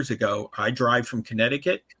dozen years ago, I drive from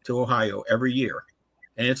Connecticut to Ohio every year.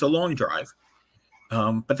 And it's a long drive.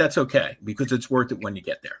 But that's okay because it's worth it when you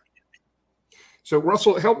get there. So,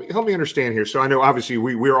 Russell, help me understand here. So I know obviously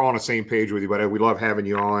we're on the same page with you, but we love having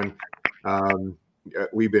you on.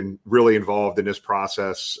 We've been really involved in this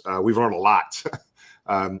process. We've learned a lot.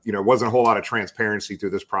 It wasn't a whole lot of transparency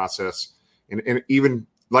through this process. And even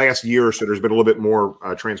last year or so, there's been a little bit more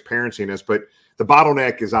transparency in this. But the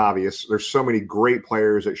bottleneck is obvious. There's so many great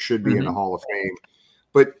players that should be in the Hall of Fame.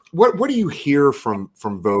 But what do you hear from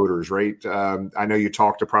voters, right? I know you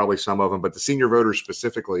talked to probably some of them, but the senior voters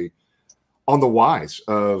specifically on the whys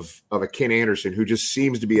of a Ken Anderson, who just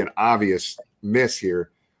seems to be an obvious miss here.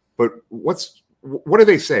 But what do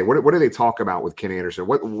they say? What do they talk about with Ken Anderson?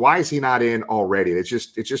 Why is he not in already? It's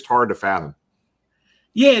just hard to fathom.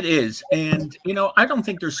 Yeah, it is. And, I don't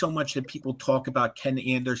think there's so much that people talk about Ken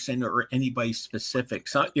Anderson or anybody specific.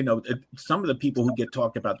 So, some of the people who get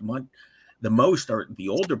talked about the most are the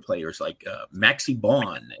older players like Maxie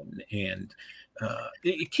Baughan. And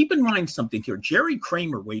keep in mind something here. Jerry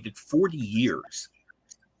Kramer waited 40 years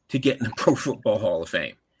to get in the Pro Football Hall of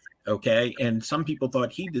Fame. Okay. And some people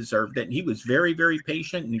thought he deserved it. And he was very, very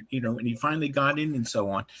patient and, and he finally got in and so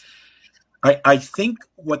on. I think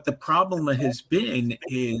what the problem has been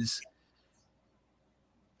is,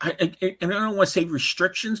 and I don't want to say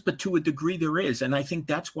restrictions, but to a degree there is. And I think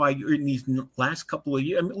that's why you're in these last couple of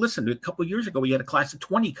years. I mean, listen, a couple of years ago, we had a class of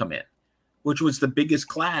 20 come in, which was the biggest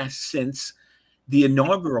class since the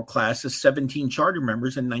inaugural class of 17 charter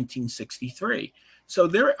members in 1963. So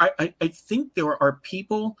I think there are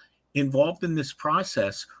people involved in this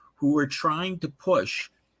process who are trying to push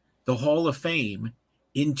the Hall of Fame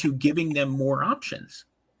into giving them more options.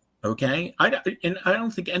 Okay. I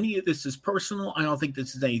don't think any of this is personal. I don't think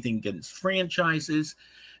this is anything against franchises.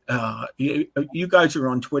 You guys are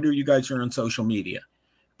on Twitter. You guys are on social media.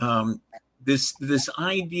 This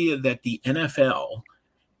idea that the NFL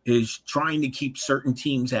is trying to keep certain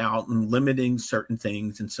teams out and limiting certain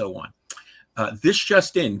things and so on. This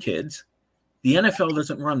just in, kids, the NFL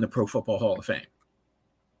doesn't run the Pro Football Hall of Fame.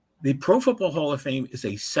 The Pro Football Hall of Fame is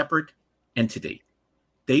a separate entity.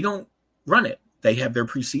 They don't run it. They have their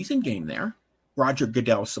preseason game there. Roger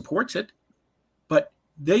Goodell supports it, but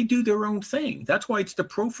they do their own thing. That's why it's the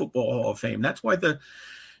Pro Football Hall of Fame. That's why the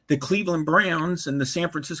Cleveland Browns and the San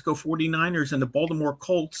Francisco 49ers and the Baltimore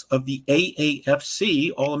Colts of the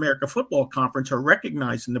AAFC, All-America Football Conference, are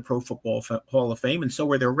recognized in the Pro Football Hall of Fame, and so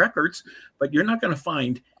are their records. But you're not going to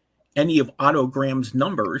find any of Otto Graham's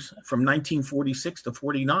numbers from 1946 to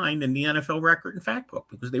 49 in the NFL record and fact book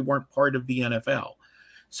because they weren't part of the NFL.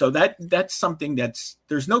 So that's something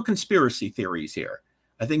there's no conspiracy theories here.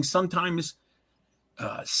 I think sometimes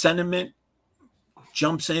sentiment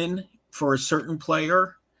jumps in for a certain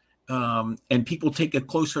player and people take a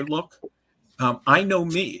closer look. I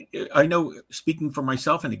know speaking for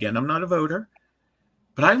myself, and again, I'm not a voter,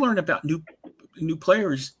 but I learn about new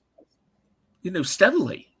players,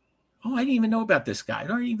 steadily. Oh, I didn't even know about this guy. I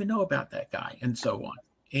don't even know about that guy, and so on.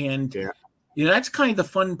 And that's kind of the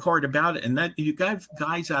fun part about it. And that you got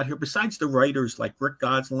guys out here, besides the writers like Rick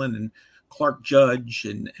Gosselin and Clark Judge,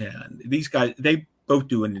 and these guys, they both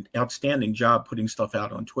do an outstanding job putting stuff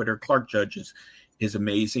out on Twitter. Clark Judge is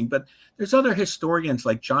amazing. But there's other historians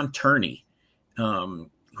like John Turney,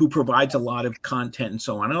 who provides a lot of content and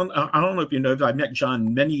so on. I don't know if you know, I met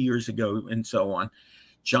John many years ago and so on.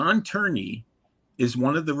 John Turney is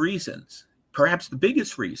one of the reasons, perhaps the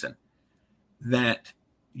biggest reason, that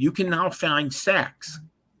you can now find sacks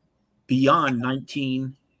beyond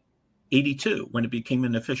 1982 when it became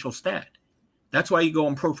an official stat. That's why you go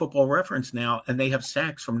on Pro Football Reference now, and they have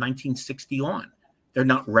sacks from 1960 on. They're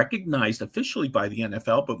not recognized officially by the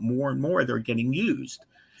NFL, but more and more they're getting used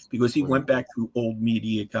because he went back through old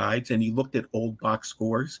media guides and he looked at old box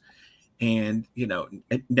scores. And,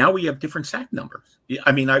 and now we have different sack numbers.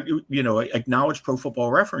 I mean, I acknowledge Pro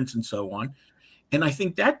Football Reference and so on. And I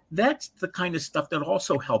think that's the kind of stuff that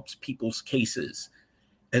also helps people's cases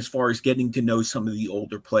as far as getting to know some of the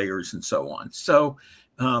older players and so on. So,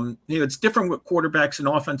 it's different with quarterbacks and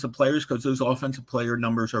offensive players because those offensive player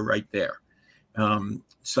numbers are right there.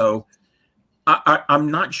 So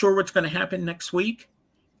I'm not sure what's going to happen next week.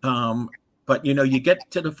 But, you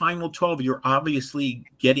get to the final 12, you're obviously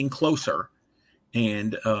getting closer.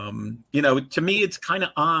 And, to me, it's kind of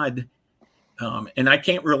odd. And I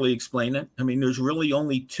can't really explain it. I mean, there's really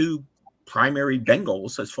only two primary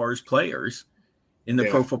Bengals as far as players in the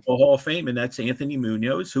Pro Football Hall of Fame, and that's Anthony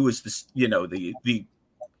Munoz, who is the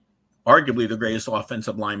arguably the greatest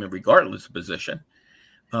offensive lineman regardless of position,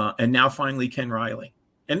 and now finally Ken Riley.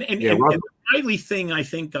 And the Riley thing, I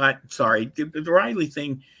think, the Riley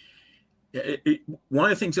thing. One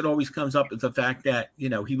of the things that always comes up is the fact that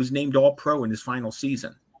he was named All-Pro in his final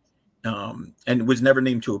season, and was never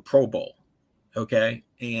named to a Pro Bowl. Okay,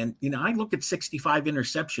 and I look at 65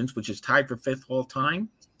 interceptions, which is tied for fifth all time.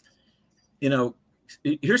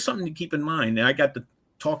 Here's something to keep in mind. And I got to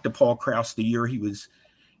talk to Paul Krause the year he was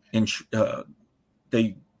in.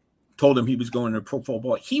 They told him he was going to Pro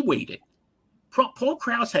Football. He waited. Paul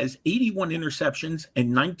Krause has 81 interceptions and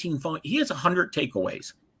 19. He has 100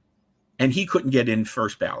 takeaways, and he couldn't get in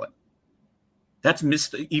first ballot. That's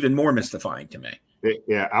even more mystifying to me.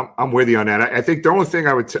 Yeah, I'm with you on that. I think the only thing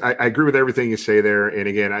I agree with everything you say there. And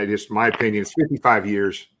again, my opinion is 55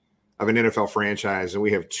 years of an NFL franchise, and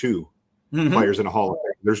we have two players in the Hall of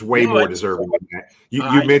Fame. There's way more deserving than that.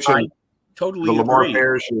 You mentioned totally the Lamar agree.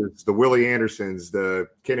 Parrishes, the Willie Andersons, the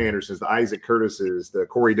Ken Andersons, the Isaac Curtises, the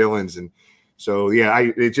Corey Dillons, and so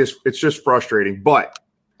it's just frustrating. But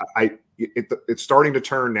it's starting to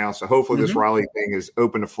turn now. So hopefully this Riley thing is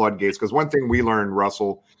open to floodgates. Because one thing we learned,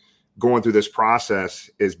 Russell, going through this process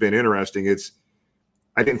has been interesting.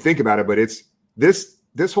 I didn't think about it, but it's this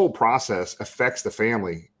whole process affects the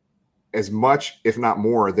family as much, if not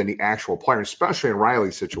more, than the actual player, especially in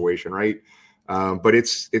Riley's situation, right? But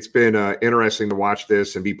it's been interesting to watch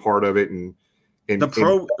this and be part of it. And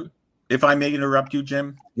if I may interrupt you,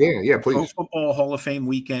 Jim. Yeah, please. Pro Football Hall of Fame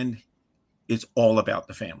weekend is all about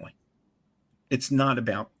the family. It's not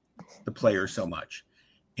about the player so much.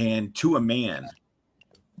 And to a man,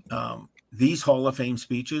 these Hall of Fame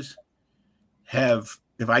speeches have,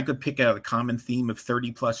 if I could pick out a common theme of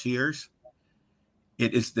 30 plus years,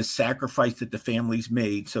 it is the sacrifice that the families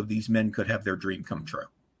made so these men could have their dream come true.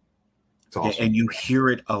 It's awesome. And you hear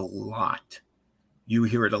it a lot. You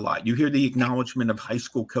hear the acknowledgement of high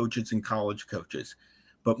school coaches and college coaches,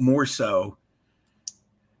 but more so,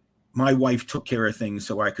 my wife took care of things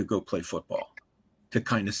so I could go play football, to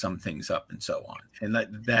kind of sum things up and so on. And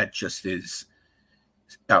that just is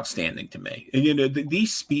outstanding to me. And,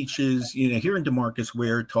 these speeches, hearing DeMarcus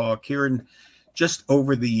Ware talk, hearing just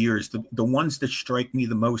over the years, the ones that strike me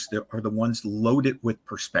the most are the ones loaded with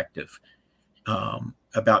perspective,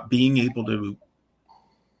 about being able to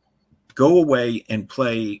go away and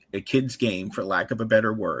play a kid's game, for lack of a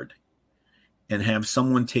better word, and have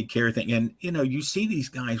someone take care of things. And, you see these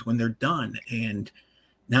guys when they're done, and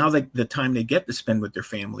now the time they get to spend with their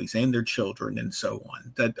families and their children and so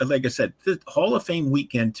on. That, like I said, the Hall of Fame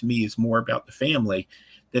weekend to me is more about the family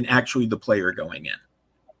than actually the player going in.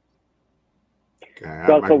 Okay,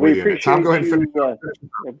 so we appreciate Tom, go ahead and finish.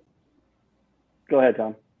 Go ahead,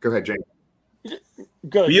 Tom. Go ahead, Jake.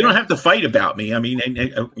 Good. You don't have to fight about me. I mean,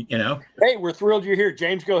 Hey, we're thrilled you're here,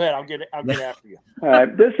 James. Go ahead. I'll get after you. All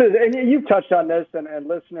right. This is, and you've touched on this, and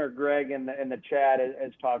listener Greg in the chat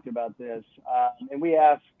has talked about this. And we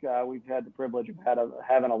ask, we've had the privilege of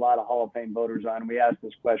having a lot of Hall of Fame voters on. We asked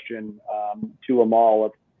this question to them all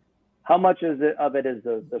of how much of it is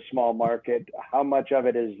the small market, how much of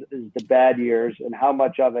it is the bad years, and how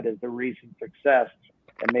much of it is the recent success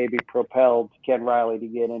and maybe propelled Ken Riley to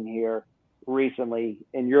get in here recently.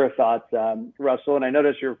 In your thoughts, Russell, and I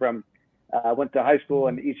noticed you're from went to high school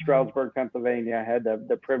in East Stroudsburg, Pennsylvania. I had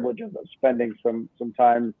the privilege of spending some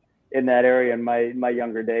time in that area in my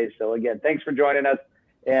younger days. So again, thanks for joining us,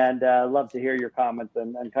 and love to hear your comments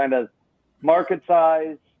and kind of market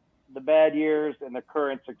size, the bad years, and the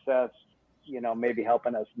current success, maybe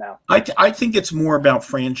helping us now. I think it's more about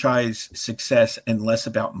franchise success and less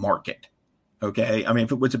about market. Okay. I mean,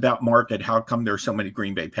 if it was about market, how come there's so many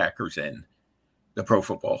Green Bay Packers in the Pro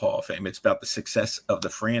Football Hall of Fame? It's about the success of the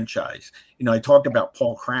franchise. I talked about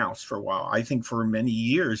Paul Krause for a while. I think for many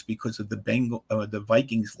years, because of the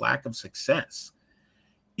Vikings' lack of success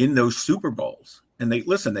in those Super Bowls. And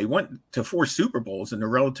they went to 4 Super Bowls in a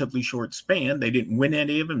relatively short span. They didn't win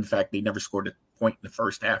any of them. In fact, they never scored a point in the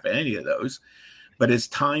first half of any of those. But as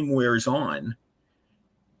time wears on,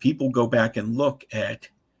 people go back and look at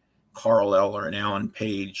Carl Eller and Alan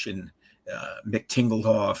Page and Mick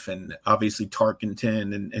Tingelhoff and obviously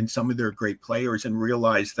Tarkenton and some of their great players and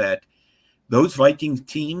realize that those Vikings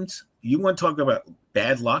teams, you want to talk about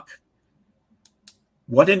bad luck?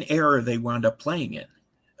 What an era they wound up playing in.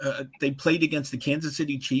 They played against the Kansas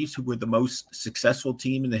City Chiefs, who were the most successful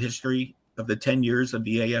team in the history of the 10 years of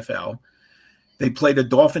the AFL. They played a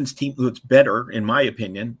Dolphins team who's better, in my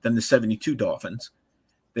opinion, than the 72 Dolphins.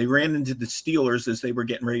 They ran into the Steelers as they were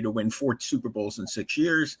getting ready to win 4 Super Bowls in 6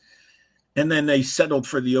 years. And then they settled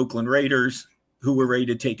for the Oakland Raiders, who were ready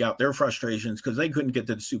to take out their frustrations because they couldn't get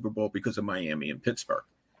to the Super Bowl because of Miami and Pittsburgh.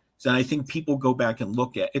 So I think people go back and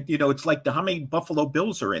look at it. It's like how many Buffalo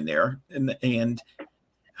Bills are in there and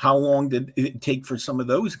how long did it take for some of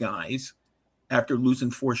those guys after losing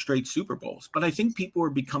 4 straight Super Bowls? But I think people are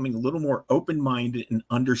becoming a little more open-minded and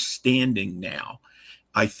understanding now.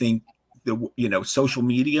 I think social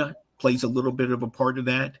media plays a little bit of a part of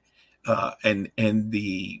that. And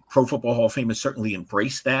the Pro Football Hall of Fame has certainly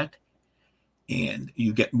embraced that. And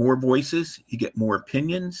you get more voices, you get more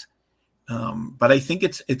opinions. But I think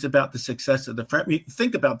it's about the success of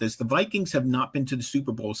think about this. The Vikings have not been to the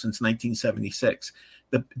Super Bowl since 1976.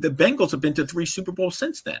 The Bengals have been to 3 Super Bowls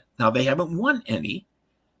since then. Now, they haven't won any,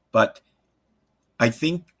 but I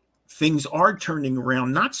think things are turning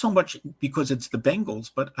around, not so much because it's the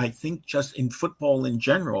Bengals, but I think just in football in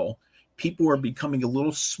general, people are becoming a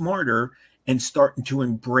little smarter and starting to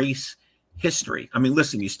embrace history. I mean,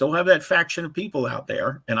 listen, you still have that faction of people out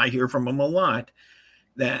there, and I hear from them a lot,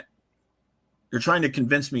 that they're trying to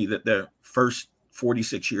convince me that the first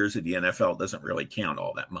 46 years of the NFL doesn't really count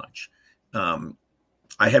all that much.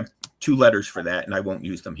 I have 2 letters for that, and I won't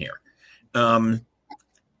use them here. But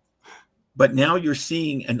now you're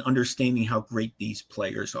seeing and understanding how great these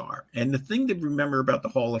players are. And the thing to remember about the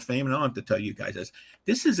Hall of Fame, and I don't have to tell you guys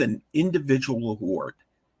this is an individual award.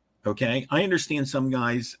 Okay. I understand some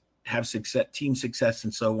guys have success, team success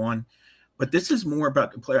and so on, but this is more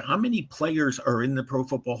about the player. How many players are in the Pro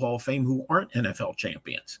Football Hall of Fame who aren't NFL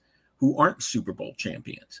champions, who aren't Super Bowl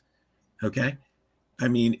champions? Okay. I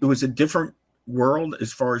mean, it was a different world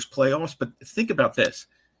as far as playoffs, but think about this.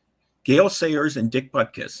 Gale Sayers and Dick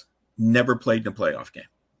Butkus never played in a playoff game.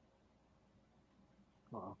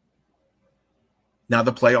 Wow. Now,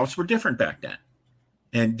 the playoffs were different back then.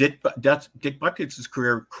 And Dick Butkus'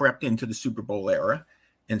 career crept into the Super Bowl era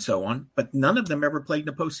and so on, but none of them ever played in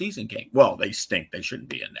a postseason game. Well, they stink. They shouldn't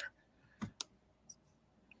be in there.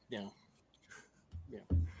 Yeah.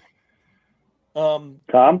 Tom?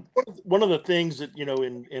 One of the things that,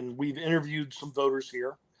 and we've interviewed some voters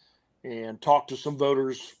here and talked to some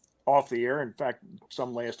voters off the air, in fact,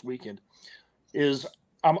 some last weekend, is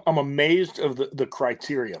I'm amazed of the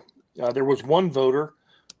criteria. There was one voter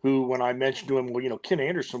who, when I mentioned to him, well, Ken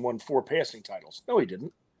Anderson won 4 passing titles. No, he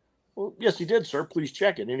didn't. Well, yes, he did, sir. Please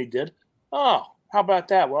check it. And he did. Oh, how about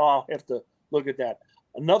that? Well, I'll have to look at that.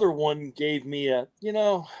 Another one gave me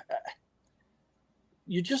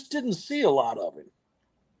you just didn't see a lot of him.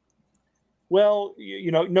 Well,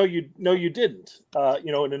 no, you didn't.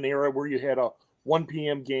 In an era where you had a 1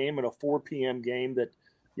 p.m. game and a 4 p.m. game that,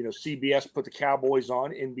 CBS put the Cowboys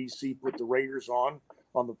on, NBC put the Raiders on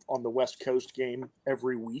the West Coast game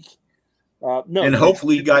every week. And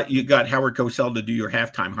hopefully you got Howard Cosell to do your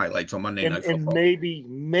halftime highlights on Monday Night Football. And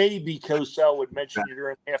maybe Cosell would mention you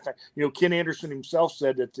during halftime. Ken Anderson himself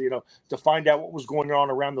said that, to find out what was going on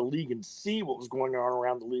around the league and see what was going on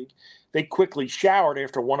around the league, they quickly showered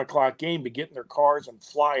after a 1 o'clock game to get in their cars and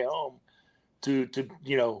fly home to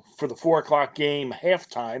for the 4 o'clock game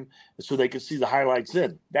halftime so they could see the highlights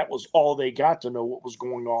in. That was all they got to know what was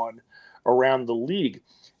going on around the league.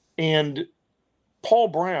 And Paul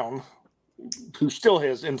Brown, who still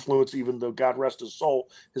has influence, even though, God rest his soul,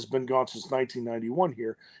 has been gone since 1991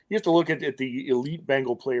 here. You have to look at the elite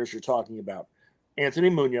Bengal players you're talking about.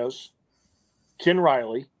 Anthony Munoz, Ken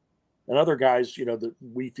Riley, and other guys, that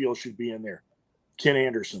we feel should be in there. Ken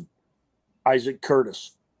Anderson, Isaac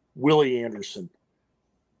Curtis, Willie Anderson.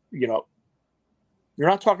 You're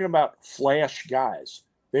not talking about flash guys.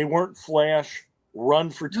 They weren't flash run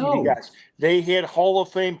for TV guys. They had Hall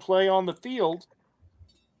of Fame play on the field,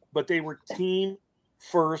 but they were team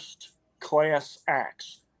first class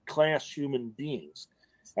acts, class human beings.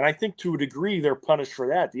 And I think to a degree they're punished for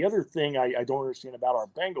that. The other thing I don't understand about our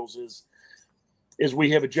Bengals is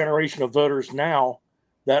we have a generation of voters now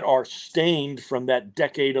that are stained from that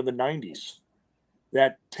decade of the 90s,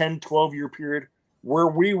 that 10, 12-year period where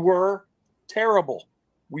we were terrible.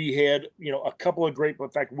 We had, a couple of great, in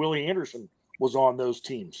fact, Willie Anderson was on those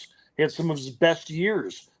teams. He had some of his best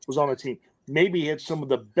years, was on a team. Maybe he had some of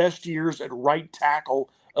the best years at right tackle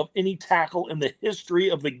of any tackle in the history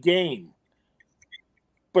of the game.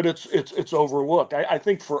 But it's overlooked. I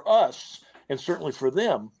think for us, and certainly for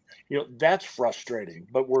them, that's frustrating.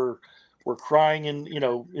 But we're crying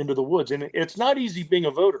into the woods, and it's not easy being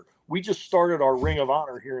a voter. We just started our Ring of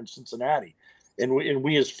Honor here in Cincinnati, and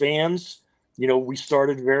we as fans, we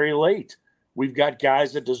started very late. We've got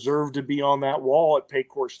guys that deserve to be on that wall at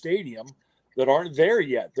Paycor Stadium that aren't there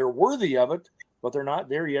yet. They're worthy of it, but they're not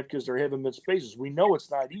there yet because there haven't been spaces. We know it's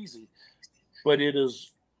not easy, but it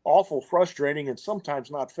is awful frustrating and sometimes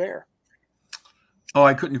not fair. Oh,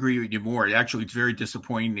 I couldn't agree with you more. Actually, it's very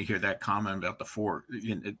disappointing to hear that comment about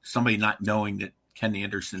somebody not knowing that Ken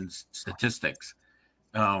Anderson's statistics.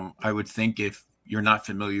 I would think if you're not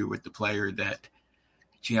familiar with the player that,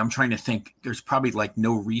 I'm trying to think, there's probably like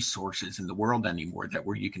no resources in the world anymore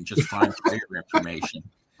where you can just find player information.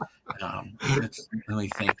 Let's really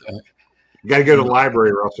think. You got to go to the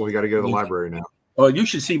library, Russell. You got to go to the library now. Well, you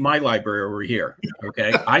should see my library over here.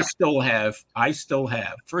 Okay. I still have,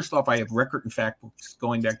 first off, I have record and fact books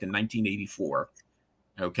going back to 1984.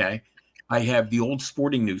 Okay. I have the old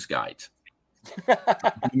sporting news guides.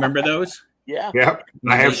 Remember those? Yeah. Yep.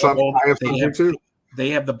 I have some here too. They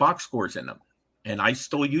have the box scores in them, and I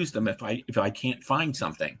still use them if I can't find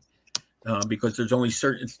something, because there's only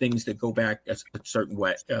certain things that go back a certain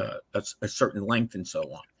way, a certain length and so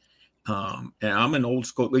on. And I'm an old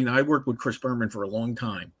school. I worked with Chris Berman for a long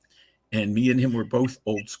time, and me and him were both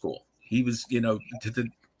old school. He was, to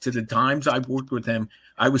the times I worked with him,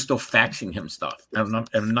 I was still faxing him stuff.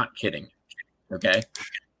 I'm not kidding. Okay.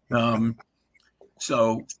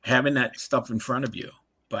 So having that stuff in front of you,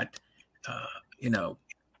 but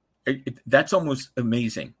that's almost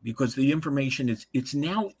amazing because the information it's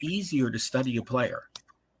now easier to study a player.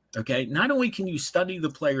 Okay. Not only can you study the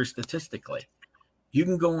player statistically, you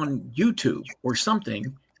can go on YouTube or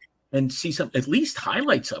something and see at least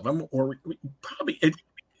highlights of them, or probably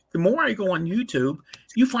the more I go on YouTube,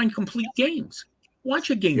 you find complete games. Watch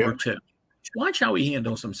a game or two. Watch how he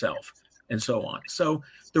handles himself and so on. So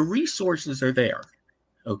the resources are there,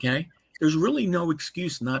 okay? There's really no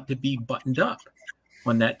excuse not to be buttoned up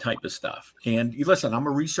on that type of stuff. And listen, I'm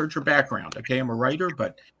a researcher background, okay? I'm a writer,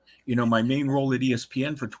 but, my main role at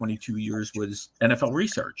ESPN for 22 years was NFL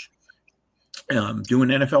research. Doing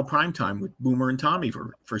NFL primetime with Boomer and Tommy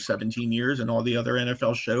for 17 years and all the other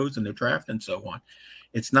NFL shows and the draft and so on.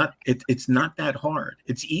 It's not that hard.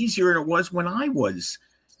 It's easier than it was when I was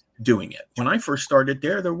doing it. When I first started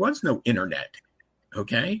there was no internet.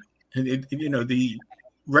 Okay. And the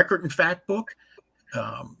record and fact book,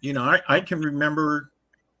 I can remember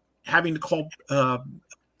having to call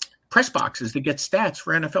press boxes to get stats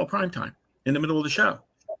for NFL primetime in the middle of the show.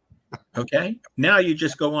 Okay. Now you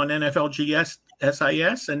just go on NFL GS,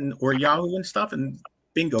 SIS, or Yahoo and stuff, and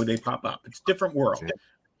bingo, they pop up. It's a different world.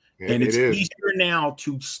 Yeah, and it's easier now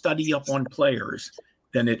to study up on players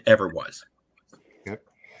than it ever was. Yep.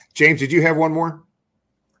 James, did you have one more?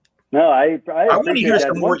 No, I want to hear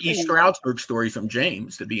some more East Stroudsburg stories from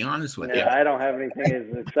James, to be honest with you. I don't have anything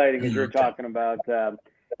as exciting as you're talking about,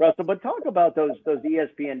 Russell, but talk about those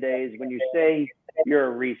ESPN days when you say you're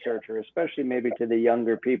a researcher, especially maybe to the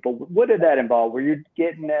younger people. What did that involve? Were you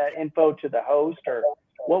getting info to the host, or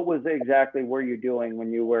what were you doing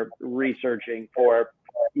when you were researching for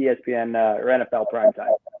ESPN or NFL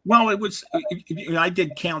primetime? Well, it was, I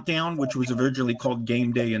did Countdown, which was originally called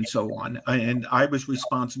Game Day and so on. And I was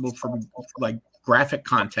responsible for like graphic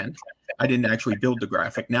content. I didn't actually build the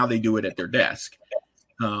graphic. Now they do it at their desk.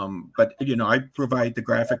 But, I provide the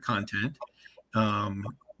graphic content.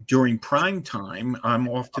 During prime time, I'm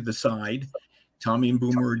off to the side. Tommy and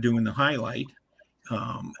Boomer are doing the highlight.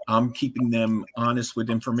 I'm keeping them honest with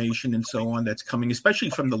information and so on that's coming, especially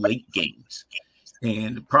from the late games.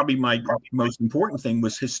 And probably my most important thing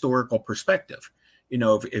was historical perspective.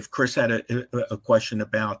 If Chris had a question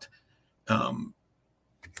about, when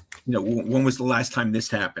was the last time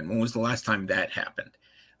this happened? When was the last time that happened?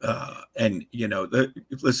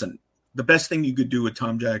 Listen, the best thing you could do with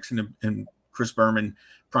Tom Jackson and Chris Berman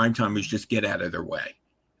primetime was just get out of their way.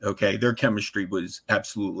 Okay. Their chemistry was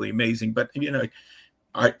absolutely amazing, but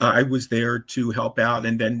I was there to help out.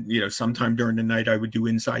 And then, sometime during the night I would do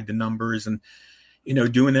inside the numbers and,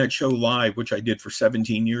 doing that show live, which I did for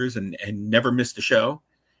 17 years and never missed a show,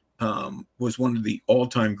 was one of the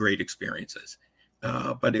all-time great experiences.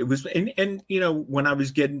 But it was, and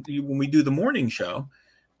when we do the morning show,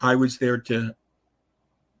 I was there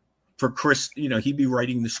for Chris, he'd be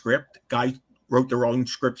writing the script. Guy wrote their own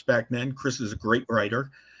scripts back then. Chris is a great writer.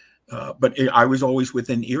 But I was always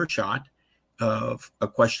within earshot of a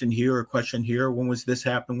question here, a question here. When was this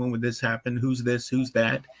happen? When would this happen? Who's this? Who's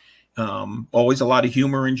that? Always a lot of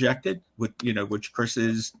humor injected, which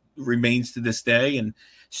Chris remains to this day, and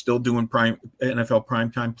still doing NFL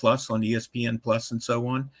Primetime Plus on ESPN Plus and so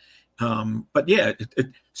on. But yeah,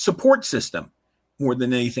 support system more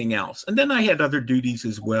than anything else. And then I had other duties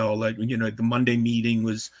as well. Like, the Monday meeting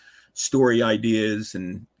was story ideas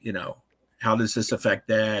and, how does this affect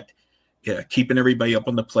that? Yeah, keeping everybody up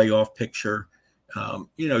on the playoff picture.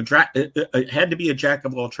 It had to be a jack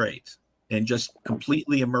of all trades and just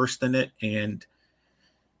completely immersed in it. And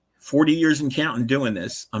 40 years and counting doing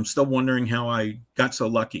this, I'm still wondering how I got so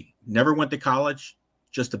lucky. Never went to college,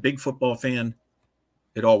 just a big football fan.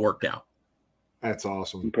 It all worked out. That's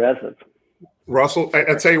awesome. Impressive. Russell,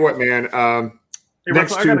 I tell you what, man. Hey,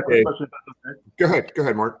 next Russell, I got a Tuesday. quick question. Go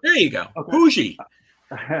ahead, Mark. There you go. Okay. Bougie.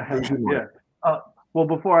 Yeah. Well,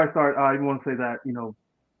 before I start, I want to say that,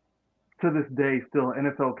 to this day, still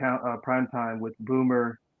NFL Primetime with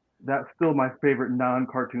Boomer, that's still my favorite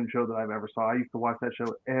non-cartoon show that I've ever saw. I used to watch that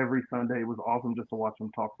show every Sunday. It was awesome just to watch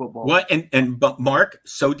them talk football. What? But Mark,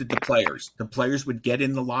 so did the players. The players would get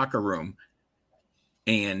in the locker room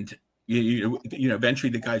and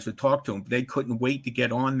eventually the guys would talk to them. They couldn't wait to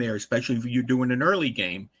get on there, especially if you're doing an early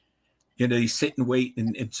game. They sit and wait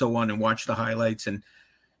and so on and watch the highlights. And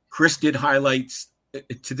Chris did highlights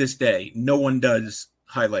to this day. No one does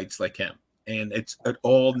highlights like him. And it's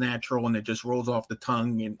all natural and it just rolls off the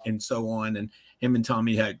tongue and so on. And him and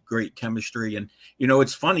Tommy had great chemistry. And,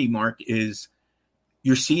 it's funny, Mark, is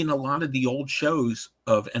you're seeing a lot of the old shows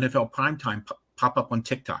of NFL Primetime pop up on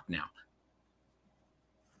TikTok now.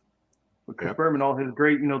 Confirming all his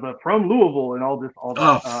great, the from Louisville and all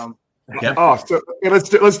that. So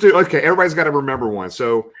let's do. Okay, everybody's got to remember one.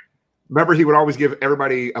 So remember, he would always give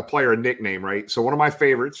everybody a player a nickname, right? So one of my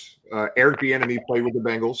favorites, Eric Bieniemy, played with the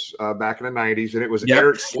Bengals back in the '90s, and it was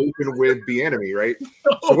Eric sleeping with Bieniemy, right?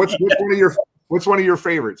 So what's one of your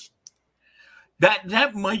favorites?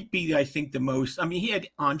 That might be, I think, the most. I mean, he had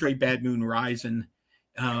Andre Bad Moon Rising,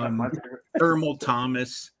 Thermal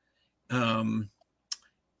Thomas.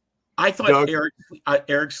 I thought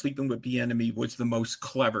Eric sleeping with Bieniemy was the most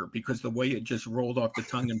clever because the way it just rolled off the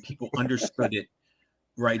tongue and people understood it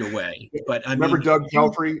right away. But remember Doug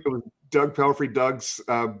Pelfrey? It was Doug Pelfrey. Doug's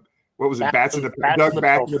what was it? Bats in the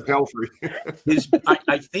Pelfrey.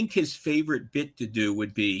 I think his favorite bit to do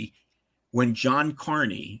would be when John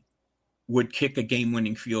Carney would kick a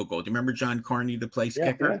game-winning field goal. Do you remember John Carney, the place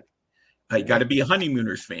kicker? Yeah. You got to be a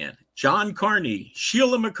Honeymooners fan. John Carney,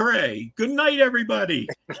 Sheila McRae. Good night, everybody.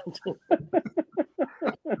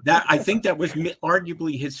 I think that was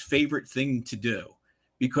arguably his favorite thing to do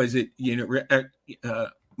because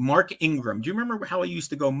Mark Ingram. Do you remember how he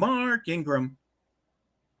used to go, Mark Ingram?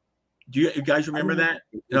 Do you guys remember that?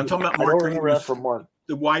 And I'm talking about Mark Ingram,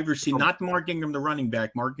 the wide receiver, not Mark Ingram, the running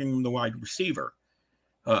back. Mark Ingram, the wide receiver,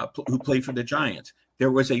 who played for the Giants.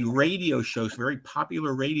 There was a radio show, very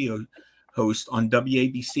popular radio host on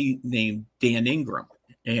WABC named Dan Ingram.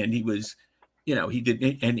 And he was, he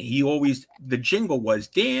did, and he always, the jingle was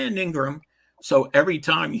Dan Ingram. So every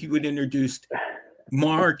time he would introduce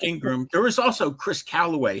Mark Ingram, there was also Chris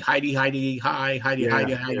Calloway, Heidi, hi, Heidi,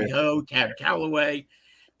 ho, Cab Calloway.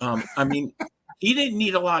 I mean, he didn't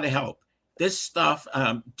need a lot of help. This stuff,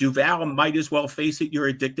 Duval, might as well face it. You're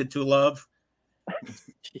addicted to love.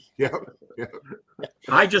 Yeah.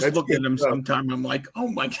 I just look at him sometime. I'm like, oh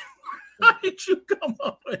my God. How did you come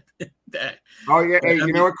up with that? Oh, yeah. Hey,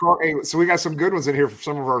 you know what, Carl? Hey, so we got some good ones in here for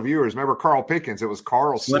some of our viewers. Remember Carl Pickens? It was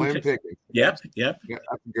Carl Slim Pickens. Yep. Yeah,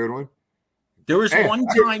 that's a good one. There was one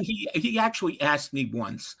time he actually asked me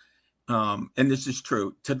once, and this is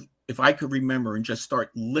true, if I could remember and just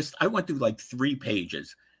start I went through like 3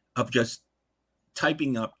 pages of just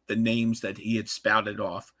typing up the names that he had spouted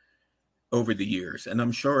off over the years. And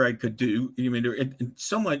I'm sure I could do, and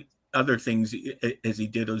so much other things as he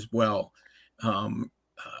did as well, with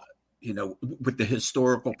the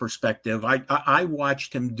historical perspective. I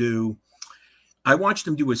watched him do a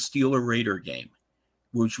Steeler Raider game,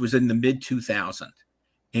 which was in the mid 2000s.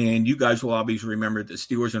 And you guys will always remember the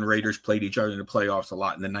Steelers and Raiders played each other in the playoffs a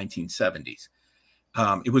lot in the 1970s.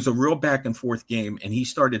 It was a real back and forth game, and he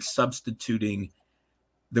started substituting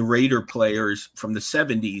the Raider players from the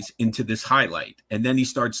 70s into this highlight. And then he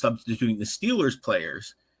starts substituting the Steelers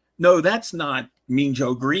players. No, that's not Mean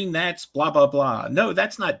Joe Green. That's blah, blah, blah. No,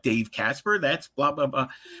 that's not Dave Casper. That's blah, blah, blah.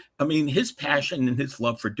 I mean, his passion and his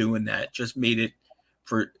love for doing that just made it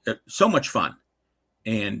for so much fun.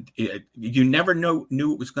 And you never knew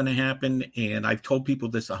it was going to happen. And I've told people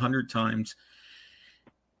this 100 times.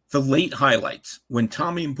 The late highlights, when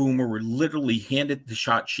Tommy and Boomer were literally handed the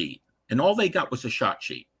shot sheet, and all they got was a shot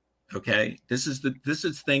sheet. Okay, this is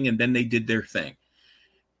the thing, and then they did their thing.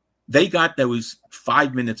 They got those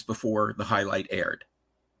 5 minutes before the highlight aired,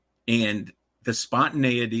 and the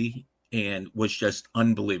spontaneity and was just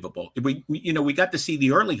unbelievable. We got to see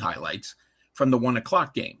the early highlights from the 1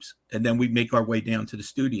 o'clock games, and then we make our way down to the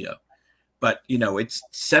studio. But it's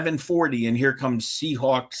 7:40, and here comes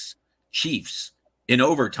Seahawks Chiefs in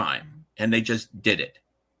overtime, and they just did it,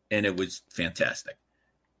 and it was fantastic.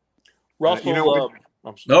 Russell, whoop!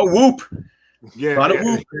 Yeah,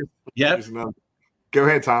 whoop. Yeah. Go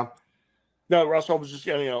ahead, Tom. No, Russell, I was just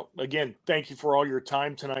again, thank you for all your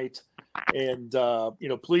time tonight, and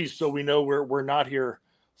please, so we know we're not here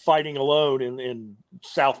fighting alone in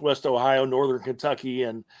Southwest Ohio, Northern Kentucky,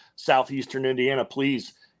 and Southeastern Indiana.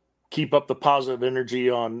 Please keep up the positive energy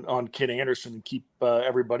on Ken Anderson and keep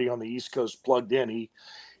everybody on the East Coast plugged in.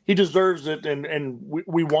 He deserves it, and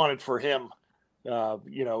we want it for him,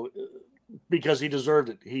 because he deserved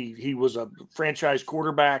it. He was a franchise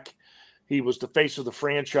quarterback. He was the face of the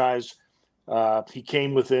franchise. He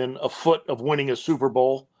came within a foot of winning a Super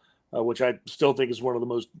Bowl, which I still think is one of the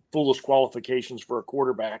most foolish qualifications for a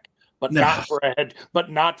quarterback, but not for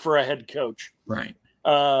a head coach. Right.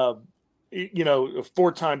 A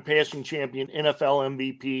 4-time passing champion, NFL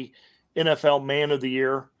MVP, NFL Man of the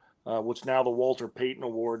Year, which now the Walter Payton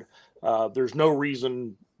Award. There's no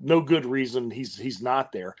good reason he's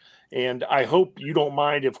not there. And I hope you don't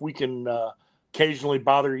mind if we can occasionally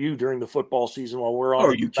bother you during the football season while we're on. Oh,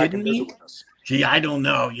 are you kidding me? Gee, I don't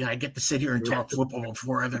know. Yeah, I get to sit here and talk football with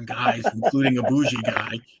 4 other guys, including a bougie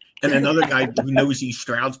guy and another guy who knows East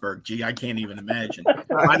Stroudsburg. Gee, I can't even imagine.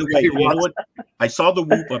 By the way, you know what? I saw the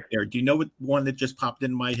whoop up there. Do you know what one that just popped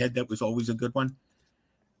in my head that was always a good one?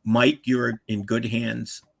 Mike, you're in good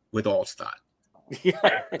hands with Allstott.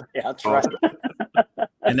 Yeah, that's right.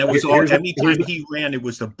 And that was all. Anytime he ran, it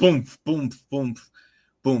was the boom, boom, boom,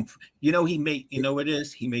 boom. He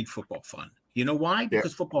made football fun. You know why?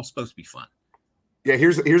 Because football's supposed to be fun. Yeah,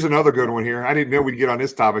 here's another good one here. I didn't know we'd get on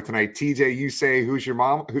this topic tonight. TJ, you say who's your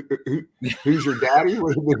mom? Who's your daddy?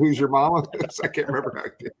 Who's your mama? I can't remember how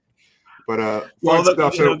it did. But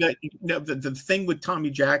stuff. The thing with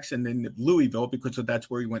Tommy Jackson in Louisville, because that's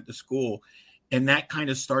where he went to school, and that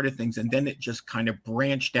kind of started things, and then it just kind of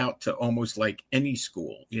branched out to almost like any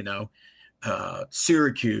school,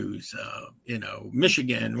 Syracuse,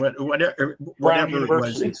 Michigan, whatever it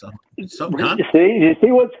was. You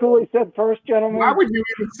see what school he said first, gentlemen? Why would you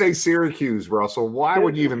even say Syracuse, Russell? Why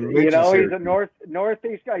would you even mention Syracuse? He's a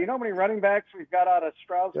northeast guy. You know how many running backs we've got out of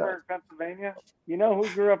Stroudsburg, Pennsylvania? You know who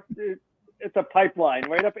grew up? It's a pipeline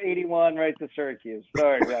right up 81 right to Syracuse.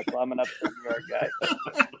 Sorry, Russell, I'm an upstate New York guy.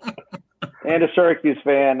 And a Syracuse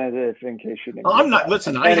fan, in case you didn't. I'm not.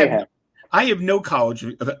 Listen, I have no college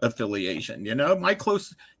affiliation.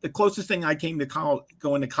 The closest thing I came to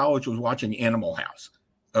going to college was watching Animal House.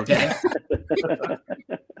 Okay.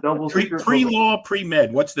 Pre-law,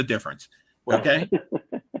 pre-med. What's the difference? Okay.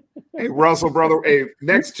 Hey, Russell, brother. Hey,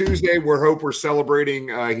 next Tuesday, we're celebrating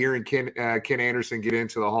hearing Ken Anderson get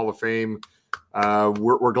into the Hall of Fame.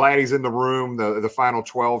 We're glad he's in the room, the final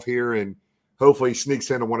 12 here, and hopefully he sneaks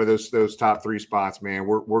into one of those top 3 spots, man.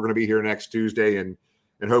 We're going to be here next Tuesday, and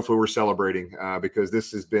hopefully we're celebrating because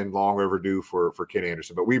this has been long overdue for Ken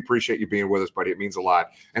Anderson. But we appreciate you being with us, buddy. It means a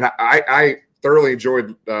lot. And I thoroughly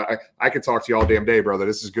enjoyed I could talk to you all damn day, brother.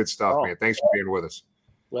 This is good stuff, man. Thanks for being with us.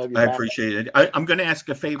 I appreciate it. I'm going to ask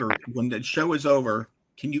a favor. When the show is over,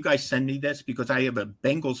 can you guys send me this? Because I have a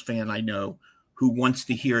Bengals fan I know who wants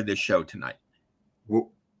to hear this show tonight.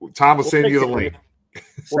 Tom will send you the link.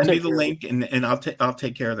 Send me the link, and I'll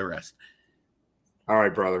take care of the rest. All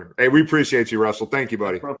right, brother. Hey, we appreciate you, Russell. Thank you,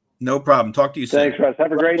 buddy. No problem. Talk to you soon. Thanks, Russ.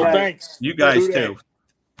 Have a great night. Thanks. You guys too.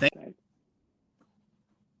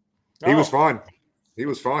 He was fun. He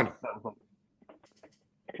was fun.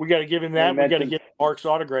 We got to give him that. We got to get Mark's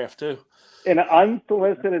autograph too. An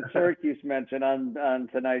unsolicited Syracuse mention on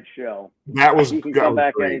tonight's show. That was. He can come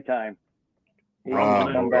back anytime. He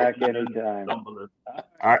can come back anytime. All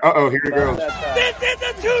right. Here he goes. This is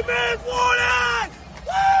a 2-minute warning.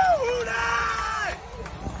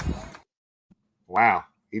 Wow.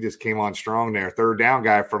 He just came on strong there. Third down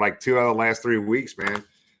guy for like 2 out of the last 3 weeks, man.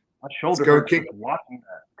 My shoulder go, hurts just watching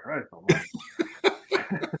that. Christ almighty.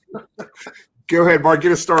 Go ahead, Mark.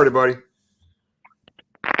 Get us started, buddy.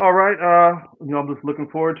 All right. I'm just looking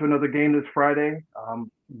forward to another game this Friday.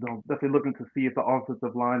 Definitely looking to see if the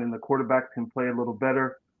offensive line and the quarterbacks can play a little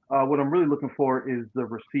better. What I'm really looking for is the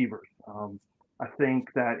receivers. I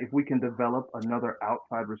think that if we can develop another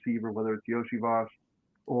outside receiver, whether it's Yoshi Vosh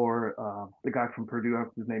or the guy from Purdue,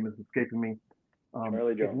 his name is escaping me.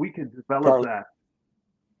 If we could develop that,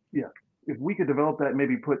 if we could develop that,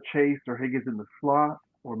 maybe put Chase or Higgins in the slot,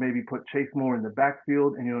 or maybe put Chase more in the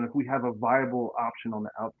backfield. And, if we have a viable option on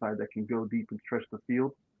the outside that can go deep and stretch the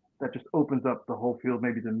field, that just opens up the whole field,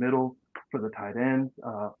 maybe the middle for the tight ends.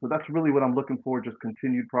 So that's really what I'm looking for, just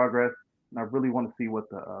continued progress. And I really want to see what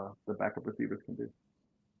the backup receivers can do.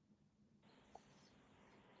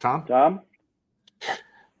 Tom?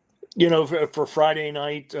 For Friday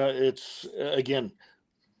night, it's, again,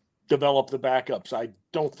 develop the backups. I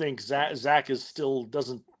don't think Zach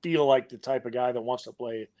doesn't feel like the type of guy that wants to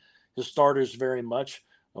play his starters very much.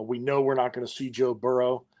 We know we're not going to see Joe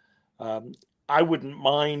Burrow. I wouldn't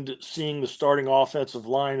mind seeing the starting offensive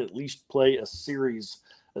line at least play a series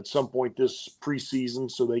at some point this preseason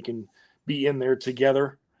so they can be in there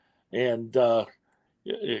together. And,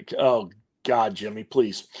 oh God, Jimmy,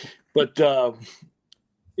 please. But,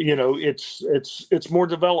 it's more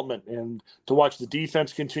development, and to watch the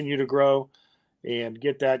defense continue to grow and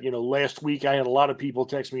get that. Last week I had a lot of people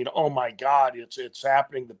text me, oh my God, it's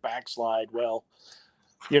happening, the backslide. Well,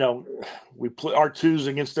 we play our twos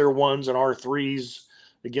against their ones and our threes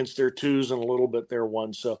against their twos and a little bit their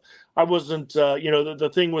ones. So I wasn't,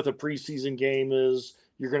 the thing with a preseason game is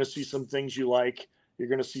you're going to see some things you like. You're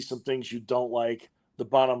going to see some things you don't like. The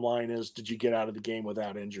bottom line is, did you get out of the game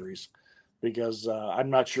without injuries? Because I'm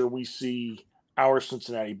not sure we see our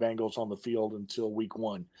Cincinnati Bengals on the field until week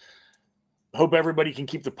 1. Hope everybody can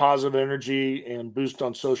keep the positive energy and boost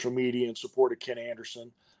on social media in support of Ken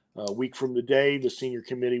Anderson. A week from today, the senior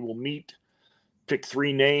committee will meet, pick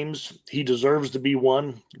 3 names. He deserves to be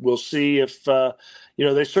one. We'll see if,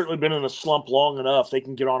 they've certainly been in a slump long enough. They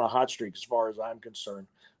can get on a hot streak as far as I'm concerned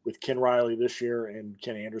with Ken Riley this year and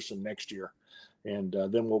Ken Anderson next year. And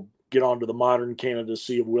then we'll get on to the modern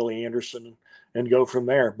candidacy of Willie Anderson and go from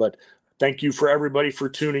there. But thank you for everybody for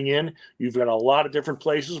tuning in. You've got a lot of different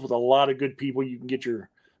places with a lot of good people you can get your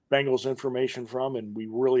Bengals information from, and we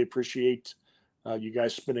really appreciate you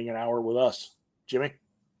guys spending an hour with us. Jimmy?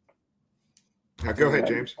 Go ahead,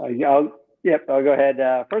 James. I'll go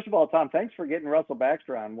ahead. First of all, Tom, thanks for getting Russell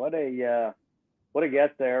Baxter on. What a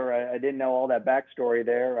guest there. I didn't know all that backstory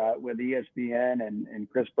there with ESPN and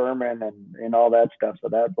Chris Berman and all that stuff. So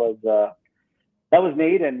that was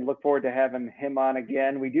neat, and look forward to having him on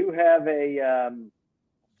again. We do have a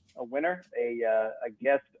winner, a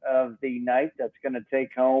guest of the night that's going to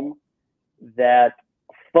take home that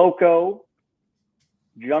FOCO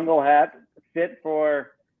jungle hat fit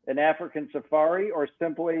for an African safari or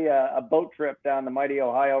simply a boat trip down the mighty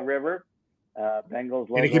Ohio River. Bengals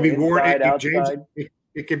logo, and it can be worn outside. James,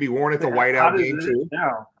 it can be worn at the whiteout game too.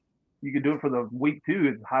 Now you can do it for the week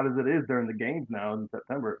 2, as hot as it is during the games now in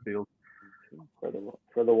September. It feels for the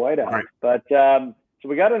whiteout. Right. But so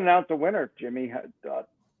we got to announce a winner, Jimmy.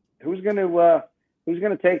 Who's going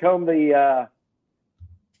to take home the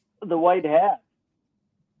white hat?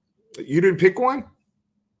 You didn't pick one?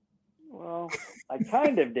 Well, I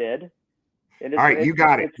kind of did. All right, you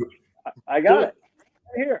got it. I got it right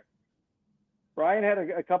here. Brian had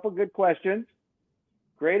a couple good questions.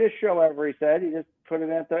 Greatest show ever, he said. He just put it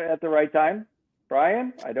at the right time.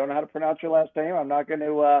 Brian, I don't know how to pronounce your last name. I'm not going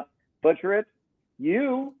to butcher it.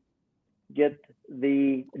 You get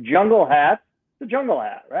the jungle hat. The jungle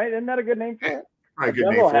hat, right? Isn't that a good name for it? Right, good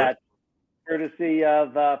jungle name for hat, it. courtesy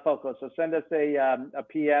of FOCO. So send us a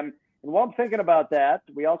PM. And while I'm thinking about that,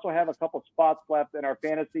 we also have a couple spots left in our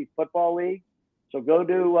fantasy football league. So go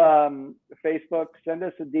to Facebook, send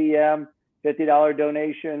us a DM. $50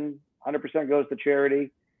 donation, 100% goes to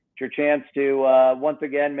charity. It's your chance to once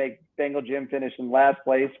again make Bengal Jim finish in last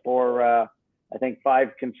place for I think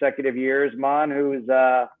 5 consecutive years. Mon, who's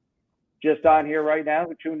just on here right now,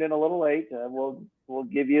 who tuned in a little late, we'll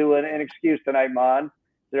give you an excuse tonight, Mon.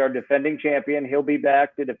 They're our defending champion. He'll be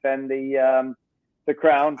back to defend the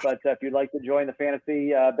crown. But if you'd like to join the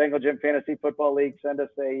fantasy Bengal Jim Fantasy Football League, send us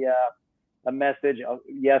a message. Oh,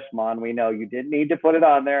 yes, Mon, we know you didn't need to put it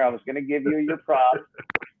on there. I was going to give you your props.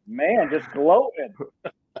 Man, just gloating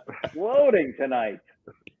tonight.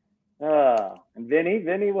 And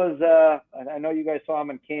Vinny was, I know you guys saw him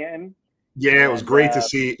in Canton. Yeah, it was great to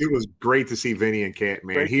see. It was great to see Vinny in Canton,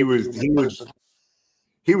 man. He was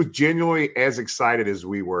he was genuinely as excited as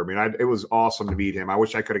we were. I mean, it was awesome to meet him. I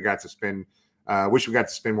wish I could have got to spend. Wish we got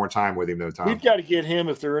to spend more time with him though, Tom. We've got to get him,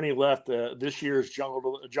 if there are any left, this year's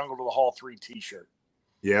Jungle to the Hall 3 T-shirt.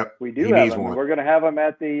 Yep, we do have him. We're going to have him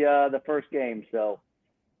at the first game. So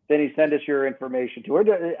then send us your information too.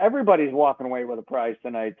 Everybody's walking away with a prize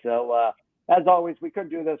tonight. So as always, we couldn't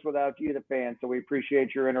do this without you, the fans. So we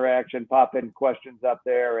appreciate your interaction, popping questions up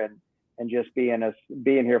there, and just being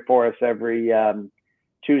here for us every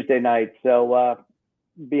Tuesday night. So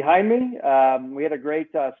behind me, we had a great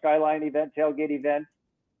Skyline event, tailgate event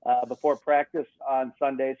before practice on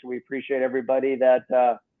Sunday. So we appreciate everybody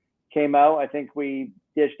that came out. I think we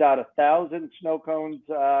dished out 1,000 snow cones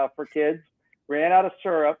for kids, ran out of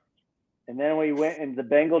syrup, and then we went into the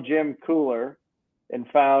Bengal gym cooler and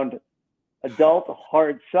found adult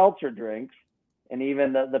hard seltzer drinks, and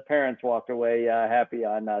even the parents walked away happy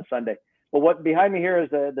on Sunday. But what behind me here is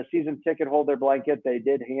the season ticket holder blanket. They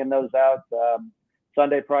did hand those out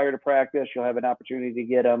Sunday prior to practice. You'll have an opportunity to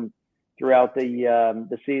get them throughout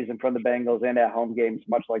the season from the Bengals and at home games,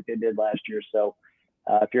 much like they did last year. So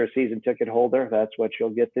if you're a season ticket holder, that's what you'll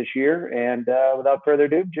get this year. And without further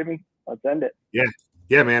ado, Jimmy, let's end it.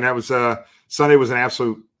 Yeah, man. That was Sunday was an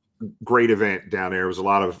absolute great event down there. It was a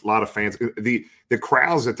lot of fans. The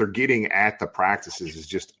crowds that they're getting at the practices is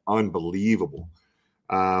just unbelievable.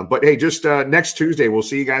 But hey, just next Tuesday, we'll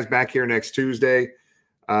see you guys back here next Tuesday.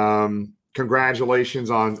 Congratulations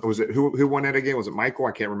on, was it who won that again? Was it Michael?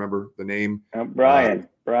 I can't remember the name. Brian.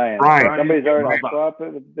 Somebody's already brought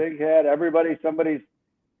the big hat. Somebody's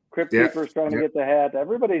Crypt Keeper's trying to get the hat.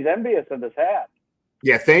 Everybody's envious of this hat.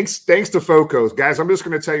 Yeah, thanks to Focos. Guys, I'm just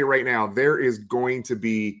going to tell you right now, there is going to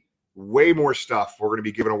be way more stuff we're going to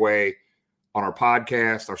be giving away on our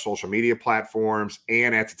podcast, our social media platforms,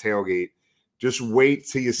 and at the tailgate. Just wait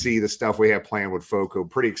till you see the stuff we have planned with Foco.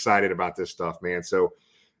 Pretty excited about this stuff, man. So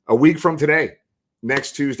a week from today,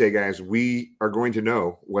 next Tuesday, guys, we are going to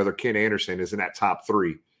know whether Ken Anderson is in that top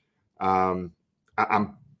 3. I'm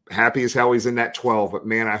happy as hell he's in that 12, but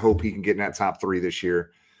man, I hope he can get in that top 3 this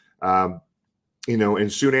year. And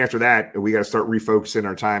soon after that, we got to start refocusing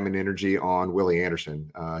our time and energy on Willie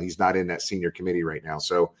Anderson. He's not in that senior committee right now.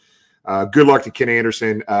 So good luck to Ken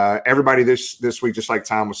Anderson. Everybody this week, just like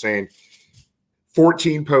Tom was saying,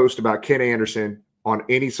 14 posts about Ken Anderson on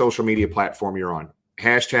any social media platform you're on.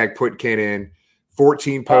 Hashtag put Ken in.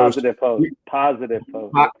 14 posts. Positive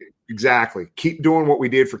posts. Exactly. Keep doing what we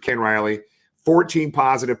did for Ken Riley. 14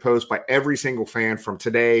 positive posts by every single fan from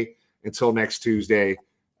today until next Tuesday.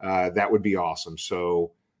 That would be awesome.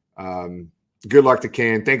 So good luck to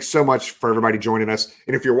Ken. Thanks so much for everybody joining us.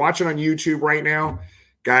 And if you're watching on YouTube right now,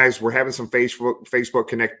 guys, we're having some Facebook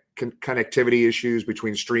connectivity issues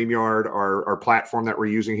between StreamYard, our platform that we're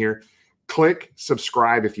using here. Click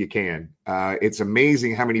subscribe if you can. It's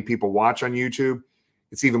amazing how many people watch on YouTube.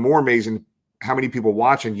 It's even more amazing how many people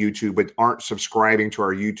watch on YouTube but aren't subscribing to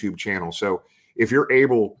our YouTube channel. So if you're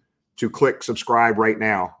able to click subscribe right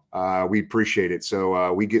now, we appreciate it.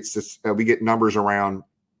 So we get numbers around,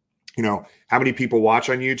 how many people watch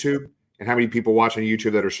on YouTube and how many people watch on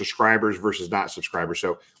YouTube that are subscribers versus not subscribers.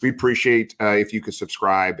 So we appreciate if you could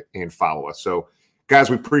subscribe and follow us. So guys,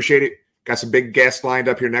 we appreciate it. Got some big guests lined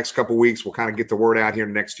up here next couple weeks. We'll kind of get the word out here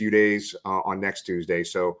in the next few days on next Tuesday.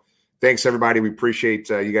 So thanks, everybody. We appreciate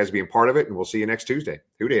you guys being part of it, and we'll see you next Tuesday.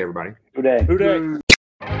 Hooday, everybody. Hooday.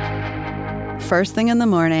 First thing in the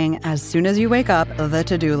morning, as soon as you wake up, the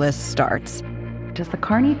to-do list starts. Does the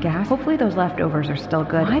car need gas? Hopefully those leftovers are still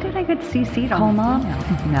good. Why did I get CC'd on the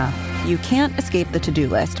email? No. You can't escape the to-do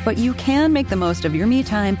list, but you can make the most of your me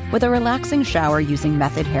time with a relaxing shower using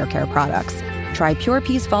Method Hair Care products. Try Pure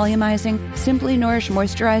Peace Volumizing, Simply Nourish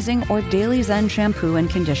Moisturizing, or Daily Zen Shampoo and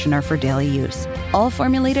Conditioner for daily use. All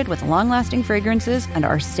formulated with long-lasting fragrances and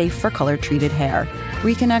are safe for color-treated hair.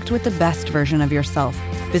 Reconnect with the best version of yourself.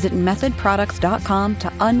 Visit methodproducts.com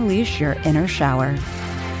to unleash your inner shower.